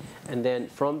today. And then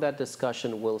from that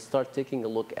discussion, we'll start taking a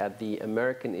look at the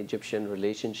American-Egyptian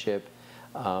relationship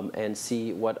and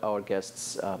see what our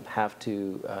guests have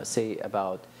to say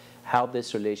about how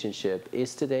this relationship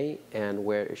is today and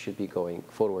where it should be going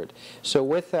forward. So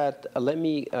with that, let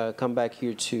me come back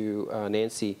here to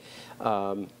Nancy.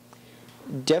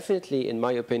 Definitely, in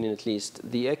my opinion at least,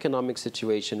 the economic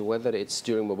situation, whether it's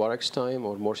during Mubarak's time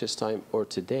or Morsi's time or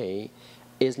today,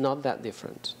 is not that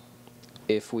different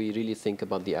if we really think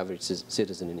about the average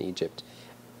citizen in Egypt.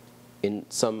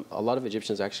 A lot of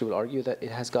Egyptians actually will argue that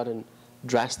it has gotten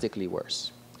drastically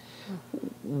worse.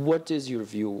 What is your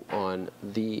view on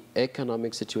the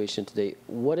economic situation today?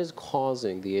 What is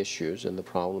causing the issues and the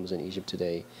problems in Egypt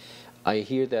today? I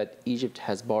hear that Egypt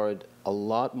has borrowed a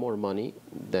lot more money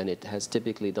than it has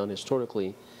typically done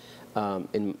historically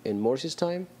in Morsi's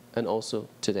time and also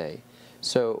today.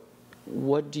 So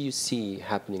what do you see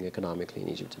happening economically in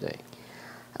Egypt today?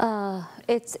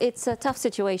 It's a tough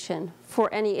situation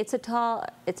for any. It's a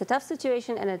tough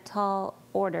situation and a tall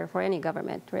order for any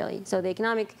government, really. So the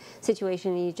economic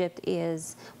situation in Egypt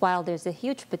is, while there's a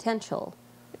huge potential,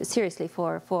 seriously,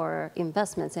 for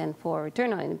investments and for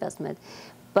return on investment,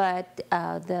 but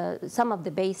some of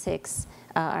the basics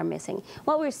are missing.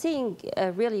 What we're seeing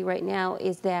really right now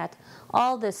is that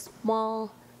all the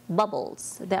small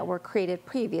bubbles that were created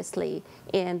previously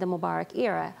in the Mubarak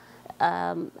era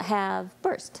have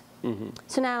burst. Mm-hmm.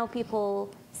 So now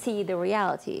people see the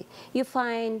reality. You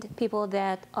find people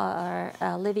that are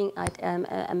living at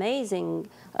amazing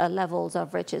levels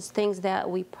of riches, things that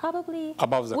we probably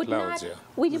above the clouds,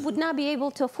 we would not be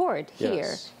able to afford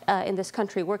here in this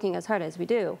country, working as hard as we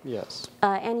do. Yes.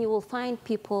 And you will find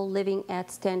people living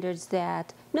at standards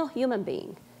that no human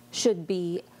being should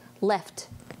be left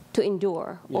to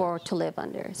endure or to live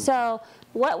under. So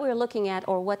what we're looking at,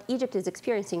 or what Egypt is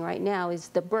experiencing right now, is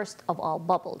the burst of all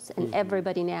bubbles, and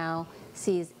everybody now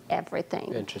sees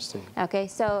everything. Interesting. Okay,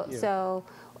 so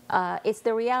it's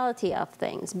the reality of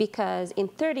things, because in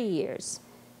 30 years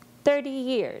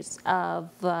of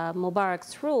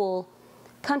Mubarak's rule,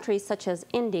 countries such as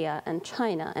India and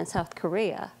China and South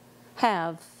Korea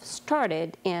have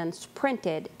started and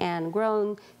sprinted and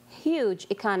grown huge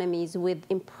economies with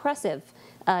impressive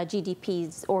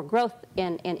GDPs or growth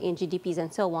in GDPs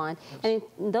and so on. And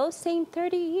in those same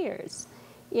 30 years,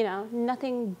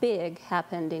 nothing big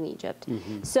happened in Egypt.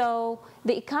 So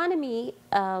the economy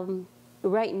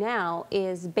right now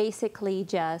is basically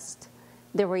just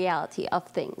the reality of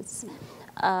things.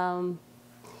 And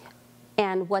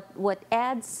what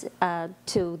adds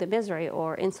to the misery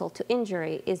or insult to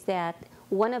injury is that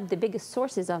one of the biggest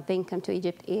sources of income to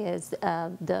Egypt is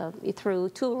through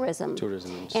tourism.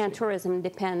 And tourism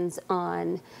depends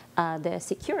on the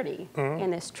security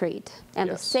in the street and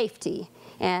the safety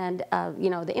and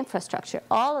the infrastructure.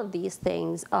 All of these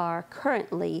things are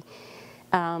currently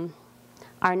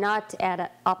are not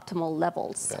at optimal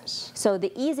levels. So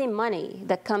the easy money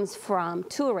that comes from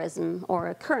tourism, or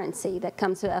a currency that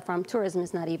comes from tourism,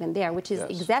 is not even there, which is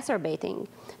exacerbating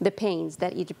the pains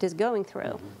that Egypt is going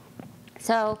through.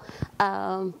 So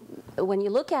when you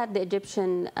look at the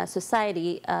Egyptian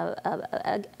society,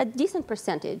 a decent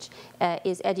percentage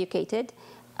is educated.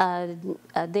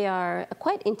 They are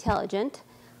quite intelligent,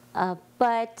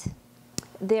 but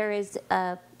there is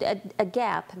a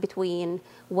gap between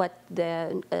what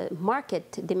the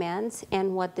market demands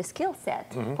and what the skill set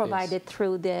provided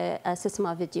through the system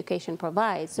of education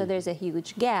provides. So there's a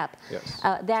huge gap.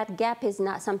 That gap is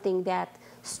not something that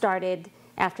started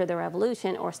after the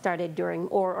revolution or started during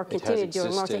or continued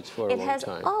during Morsi. It has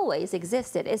always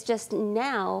existed. It's just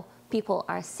now people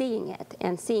are seeing it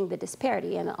and seeing the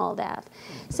disparity and all that.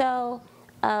 So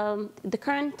the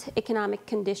current economic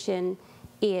condition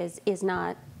is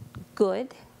not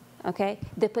good. Okay,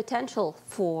 the potential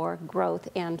for growth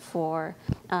and for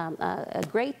a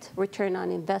great return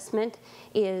on investment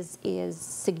is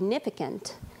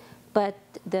significant, but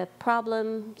the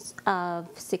problems of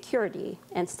security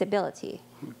and stability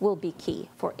will be key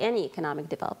for any economic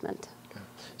development.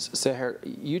 Saher,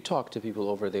 you talk to people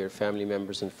over there, family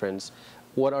members and friends.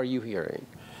 What are you hearing?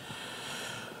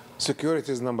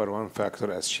 Security is number one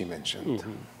factor, as she mentioned.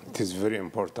 It is very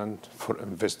important for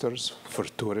investors, for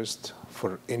tourists,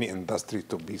 for any industry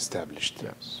to be established.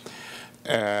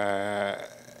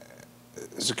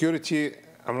 Security,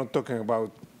 I'm not talking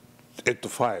about 8 to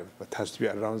 5, but it has to be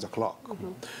around the clock.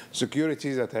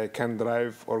 Security that I can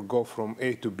drive or go from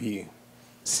A to B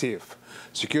safe.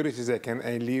 Security that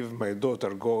I leave my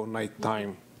daughter go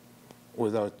nighttime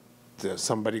without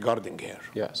somebody guarding her.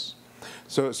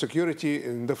 So security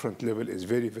in different level is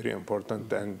very, very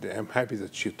important, and I'm happy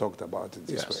that she talked about it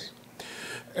this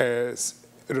way.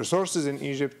 Resources in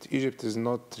Egypt is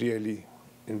not really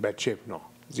in bad shape, no.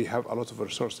 They have a lot of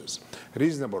resources,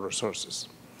 reasonable resources.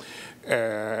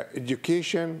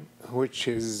 Education, which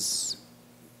is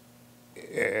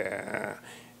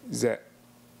the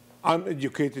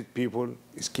uneducated people,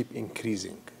 is keep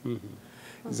increasing.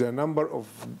 The number of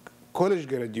college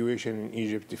graduation in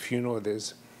Egypt, if you know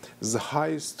this, is the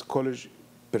highest college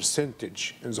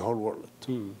percentage in the whole world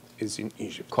is in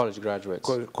Egypt. College graduates.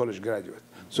 College graduate.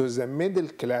 So the middle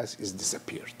class is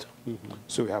disappeared.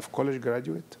 So we have college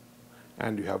graduate,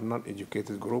 and you have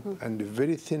non-educated group, and a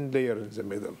very thin layer in the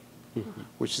middle,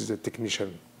 which is the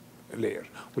technician layer,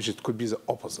 which it could be the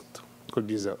opposite. It could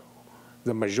be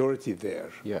the majority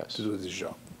there to do this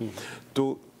job.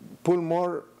 To pull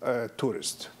more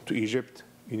tourists to Egypt,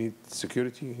 you need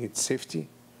security, you need safety.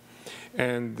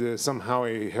 And somehow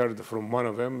I heard from one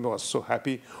of them, was so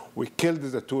happy, we killed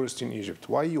the tourists in Egypt.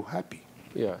 Why are you happy?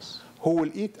 Yes. Who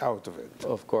will eat out of it?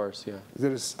 Of course, yeah.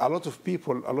 There is a lot of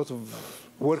people, a lot of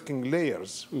working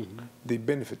layers, they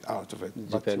benefit out of it.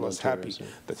 But he was happy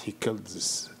that he killed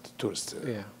this tourist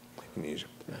in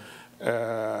Egypt.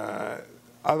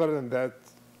 Other than that,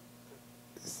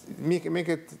 make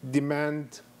it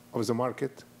demand of the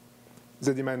market.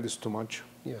 The demand is too much.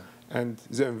 Yeah. And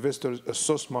the investors are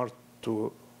so smart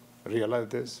to realize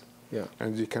this,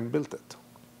 and they can build it.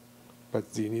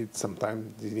 But they need some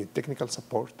time, they need technical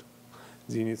support,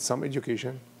 they need some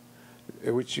education,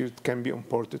 which can be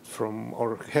imported from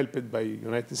or helped by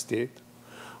United States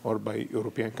or by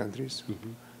European countries.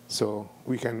 So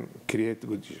we can create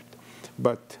good Egypt.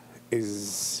 But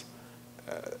is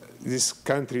this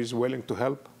country is willing to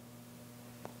help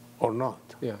or not?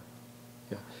 Yeah.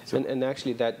 Yeah. So, and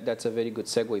actually that's a very good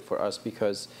segue for us,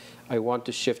 because I want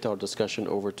to shift our discussion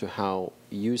over to how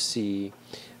you see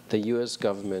the U.S.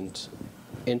 government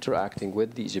interacting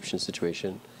with the Egyptian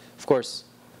situation. Of course,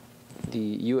 the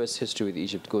U.S. history with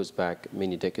Egypt goes back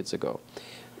many decades ago.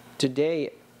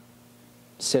 Today,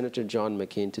 Senator John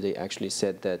McCain today actually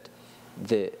said that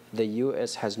the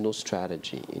U.S. has no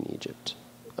strategy in Egypt,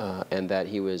 and that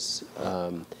he was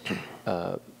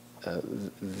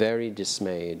very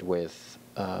dismayed with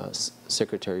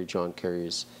Secretary John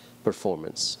Kerry's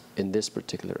performance in this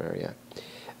particular area.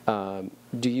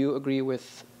 Do you agree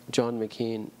with John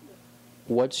McCain?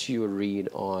 What's your read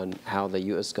on how the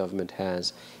U.S. government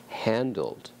has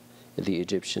handled the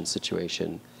Egyptian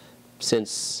situation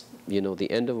since the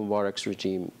end of Mubarak's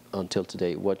regime until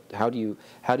today? How do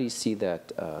you see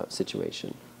that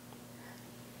situation?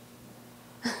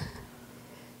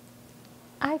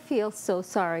 I feel so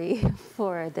sorry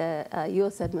for the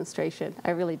U.S. administration.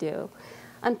 I really do.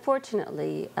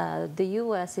 Unfortunately, the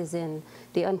U.S. is in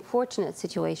the unfortunate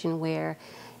situation where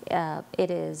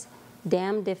it is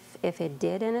damned if it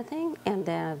did anything, and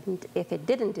damned if it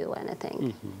didn't do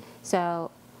anything. So,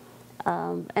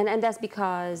 and that's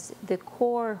because the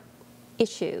core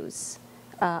issues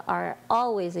are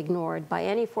always ignored by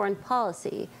any foreign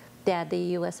policy that the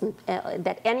U.S.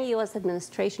 That any U.S.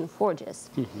 administration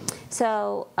forges.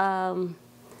 So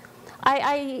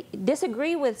I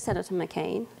disagree with Senator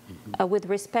McCain with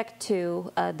respect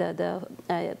to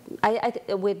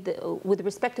with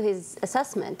respect to his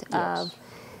assessment of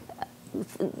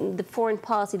the foreign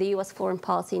policy. The U.S. foreign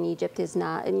policy in Egypt is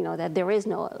not, that there is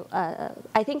no.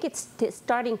 I think it's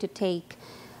starting to take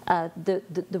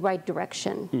the right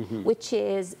direction, which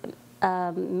is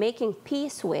making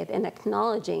peace with and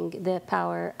acknowledging the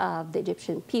power of the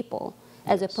Egyptian people,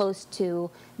 as opposed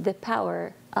to the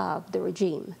power of the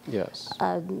regime. Yes.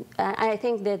 I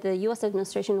think that the U.S.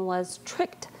 administration was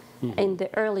tricked in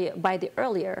by the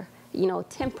earlier,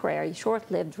 temporary,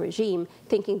 short-lived regime,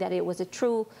 thinking that it was a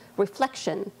true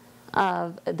reflection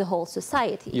of the whole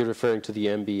society. You're referring to the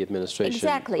MB administration.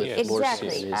 Exactly,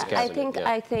 exactly.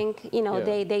 I think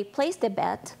they placed a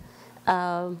bet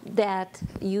that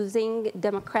using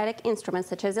democratic instruments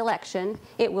such as election,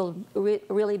 it will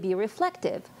really be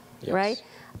reflective, right?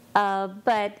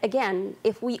 But again,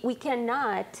 if we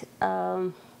cannot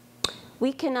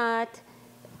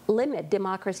limit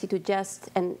democracy to just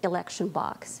an election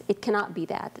box. It cannot be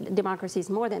that. Democracy is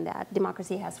more than that.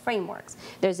 Democracy has frameworks.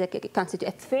 There's a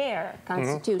fair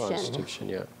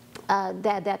constitution.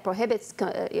 That prohibits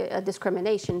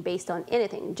discrimination based on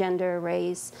anything, gender,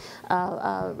 race,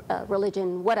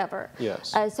 religion, whatever.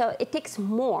 Yes. So it takes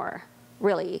more,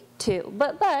 really,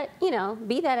 but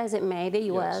be that as it may, the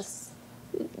U.S.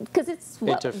 Because it's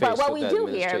what we do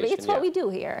here. It's what we do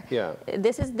here. Yeah.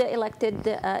 This is the elected.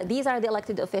 These are the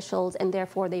elected officials, and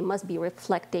therefore they must be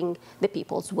reflecting the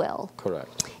people's will.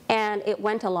 Correct. And it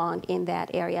went along in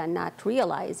that area, not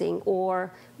realizing,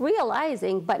 or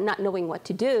realizing but not knowing what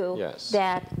to do. Yes.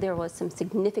 That there was some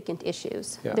significant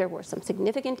issues. Yeah. There were some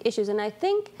significant issues, and I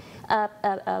think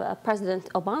President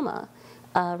Obama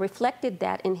reflected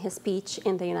that in his speech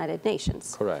in the United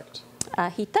Nations. Correct.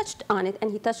 He touched on it,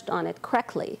 and he touched on it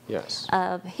correctly. Yes.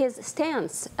 His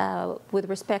stance with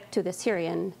respect to the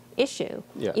Syrian issue,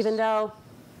 yes. even though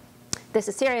this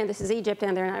is Syria and this is Egypt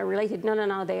and they're not related. No, no,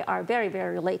 no, they are very,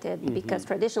 very related because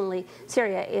traditionally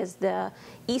Syria is the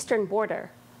eastern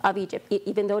border of Egypt,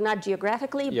 even though not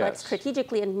geographically, but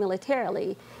strategically and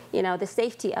militarily. You know, the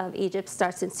safety of Egypt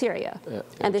starts in Syria,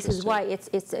 and this is why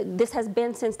this has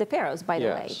been since the pharaohs, by the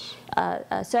way.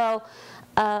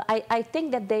 I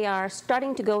think that they are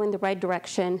starting to go in the right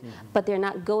direction, but they're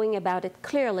not going about it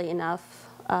clearly enough,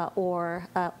 or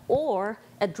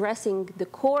addressing the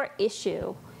core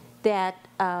issue that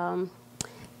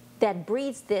that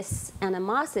breeds this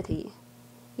animosity,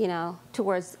 you know,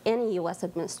 towards any U.S.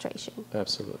 administration.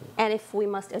 Absolutely. And if we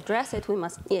must address it,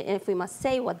 if we must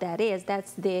say what that is,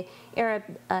 that's the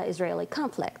Arab-Israeli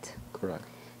conflict. Correct.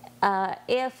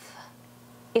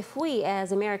 If we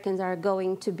as Americans are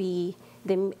going to be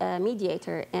the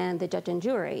mediator and the judge and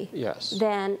jury,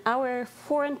 then our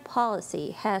foreign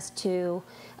policy has to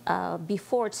be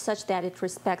forged such that it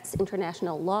respects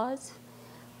international laws,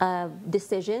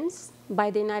 decisions by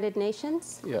the United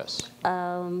Nations,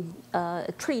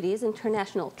 treaties,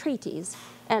 international treaties,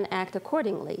 and act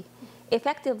accordingly,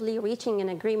 effectively reaching an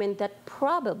agreement that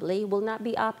probably will not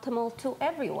be optimal to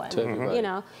everyone. You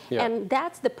know, and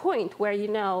that's the point where you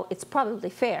know it's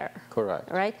probably fair. Correct.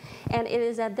 Right, and it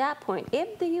is at that point,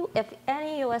 if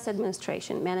any U.S.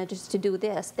 administration manages to do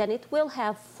this, then it will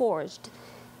have forged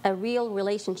a real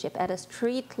relationship at a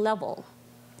street level,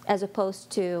 as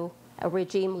opposed to a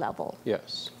regime level.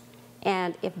 Yes.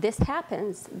 And if this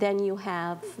happens, then you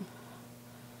have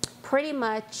pretty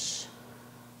much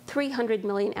 300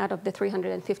 million out of the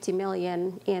 350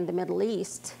 million in the Middle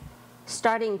East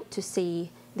starting to see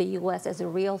the U.S. as a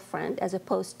real friend, as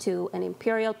opposed to an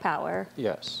imperial power.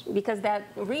 Yes. Because that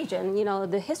region, you know,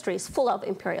 the history is full of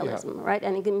imperialism, right,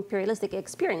 and imperialistic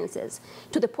experiences,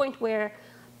 to the point where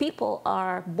people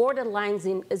are borderline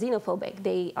xenophobic.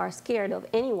 They are scared of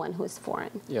anyone who is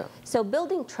foreign. So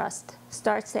building trust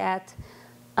starts at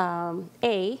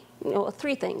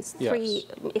three things. Three,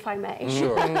 if I may.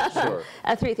 Sure.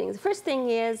 Three things. The first thing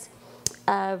is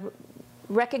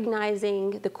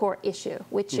recognizing the core issue,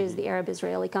 which is the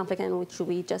Arab-Israeli conflict, and which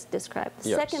we just described.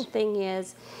 The second thing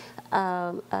is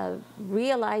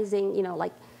realizing, you know,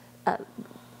 like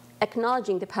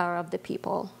acknowledging the power of the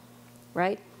people,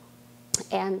 right?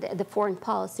 And the foreign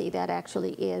policy that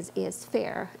actually is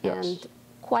fair and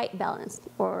quite balanced,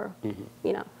 or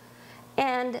you know,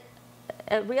 and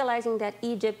realizing that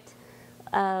Egypt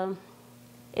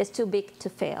is too big to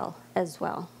fail as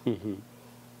well,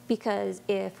 because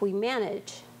if we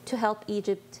manage to help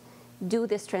Egypt do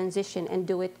this transition and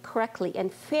do it correctly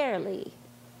and fairly,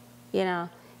 you know,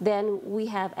 then we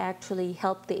have actually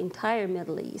helped the entire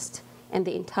Middle East and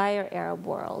the entire Arab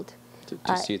world.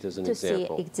 To see it as an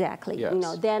example. See, exactly. You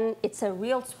know, then it's a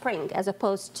real spring as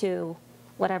opposed to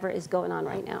whatever is going on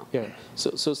right now.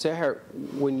 So Saher,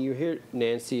 when you hear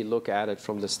Nancy look at it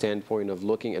from the standpoint of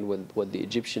looking at what the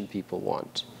Egyptian people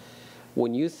want,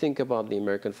 when you think about the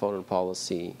American foreign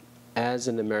policy as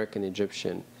an American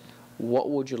Egyptian, what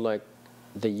would you like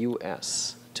the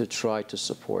U.S. to try to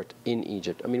support in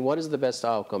Egypt? I mean, what is the best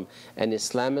outcome? An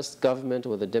Islamist government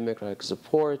with a democratic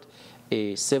support,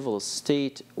 a civil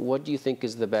state? What do you think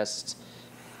is the best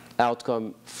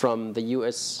outcome from the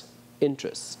U.S.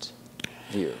 interest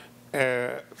view?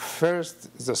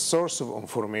 First, the source of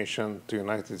information to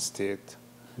United States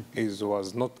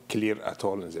was not clear at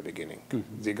all in the beginning.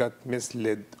 They got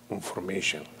misled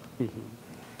information.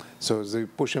 So they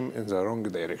push them in the wrong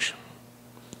direction.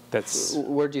 That's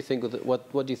where do you think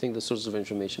what do you think the source of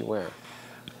information were?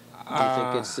 Do you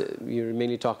think it's you're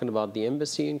mainly talking about the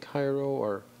embassy in Cairo,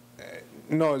 or?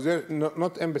 No,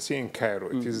 not embassy in Cairo.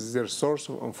 It is their source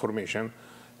of information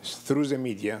through the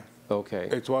media. Okay.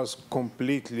 It was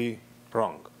completely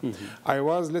wrong. I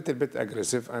was a little bit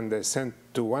aggressive, and I sent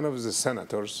to one of the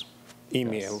senators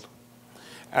email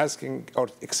asking or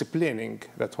explaining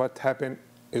that what happened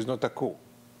is not a coup.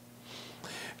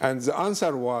 And the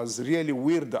answer was really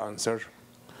weird answer.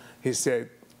 He said,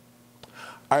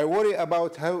 I worry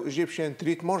about how Egyptians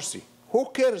treat Morsi. Who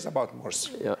cares about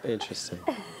Morsi? Yeah, interesting.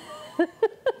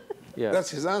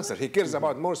 That's his answer. He cares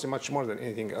about Morsi much more than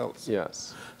anything else.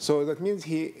 Yes. So that means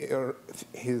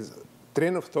his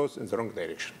train of thought in the wrong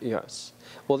direction. Yes.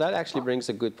 Well, that actually brings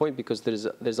a good point, because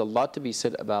there's a lot to be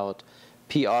said about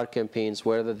PR campaigns,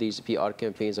 whether these PR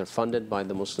campaigns are funded by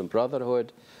the Muslim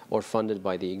Brotherhood or funded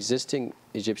by the existing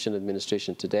Egyptian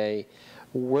administration today.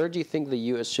 Where do you think the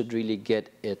U.S. should really get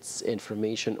its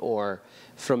information, or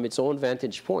from its own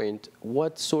vantage point,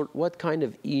 what kind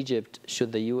of Egypt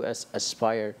should the U.S.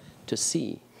 aspire to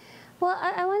see? Well,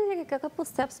 I want to take a couple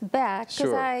steps back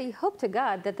because Sure. I hope to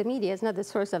God that the media is not the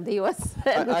source of the U.S.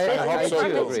 I so,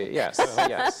 do too. agree. Yes,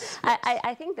 yes,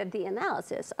 I think that the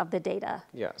analysis of the data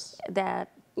yes. that,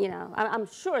 I'm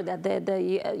sure that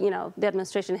the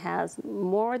administration has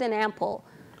more than ample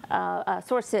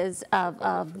sources of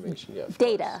Information, yeah, of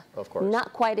data, course, of course.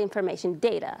 not quite information,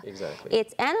 data. Exactly.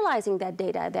 It's analyzing that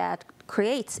data that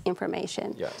creates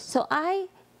information. Yes. So I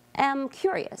am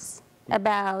curious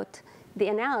about the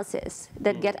analysis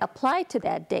that get applied to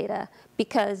that data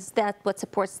because that's what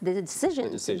supports the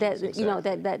decisions, that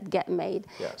exactly. that get made.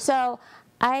 Yes. So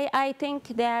I think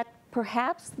that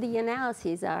perhaps the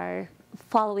analyses are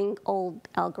following old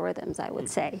algorithms, I would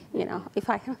say. If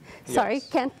I sorry,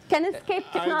 Yes. can escape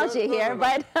technology here,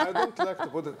 but I don't like to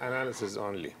put it analysis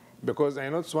only because I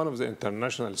noticed one of the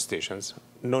international stations,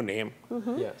 no name,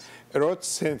 Yes. wrote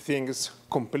same things,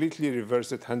 completely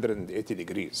reversed it 180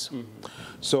 degrees.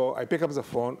 So I pick up the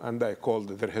phone and I called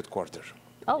their headquarters.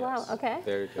 oh Yes. wow, okay.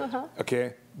 Very good. Okay,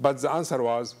 but the answer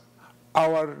was,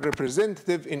 our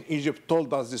representative in Egypt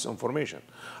told us this information.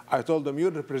 I told them,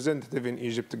 your representative in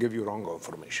Egypt gave you wrong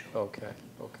information. Okay,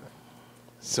 okay.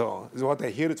 So what I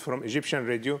hear it from Egyptian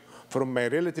radio, from my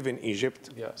relative in Egypt,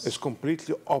 Yes. is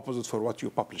completely opposite for what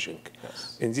you're publishing.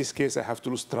 Yes. In this case, I have to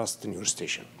lose trust in your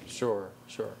station. Sure,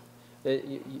 sure.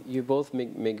 You both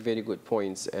make very good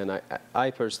points, and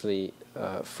I personally,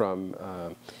 from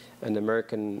an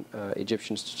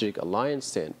American-Egyptian strategic alliance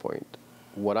standpoint,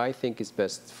 what I think is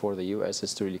best for the U.S.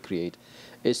 is to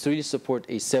really support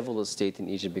a civil state in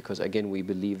Egypt, because again, we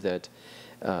believe that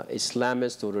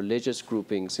Islamist or religious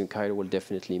groupings in Cairo will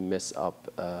definitely mess up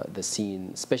the scene,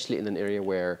 especially in an area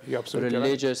where You're absolutely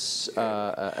religious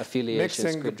affiliations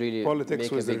Mixing could really politics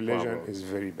make a with big religion problem. is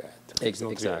very bad.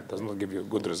 Exactly. Does not give you a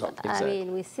good result. Exactly. I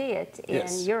mean, we see it in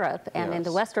Yes. Europe and in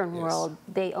the Yes. Western Yes. world.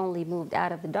 They only moved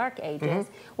out of the Dark Ages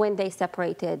when they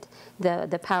separated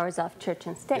the powers of church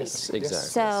and state. Yes, exactly.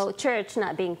 So church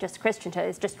not being just Christian,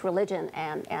 it's just religion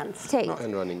and state.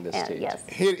 And running the state. Yes.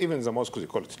 Here, even the mosque, they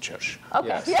call it church. Okay.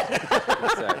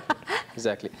 Yes.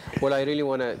 Exactly. Well, I really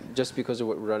want to, just because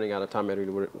we're running out of time, I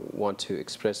really want to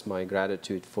express my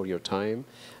gratitude for your time,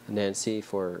 Nancy,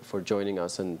 for joining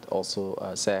us, and also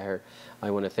Saher. I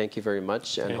want to thank you very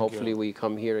much, and Thank hopefully you. we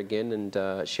come here again and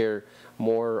share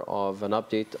more of an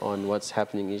update on what's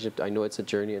happening in Egypt. I know it's a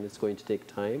journey and it's going to take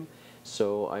time,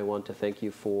 so I want to thank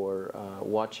you for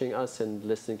watching us and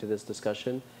listening to this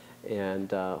discussion,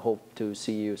 and hope to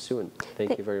see you soon.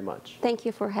 Thank you very much. Thank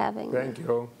you for having me. Thank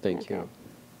you. Thank you. Okay.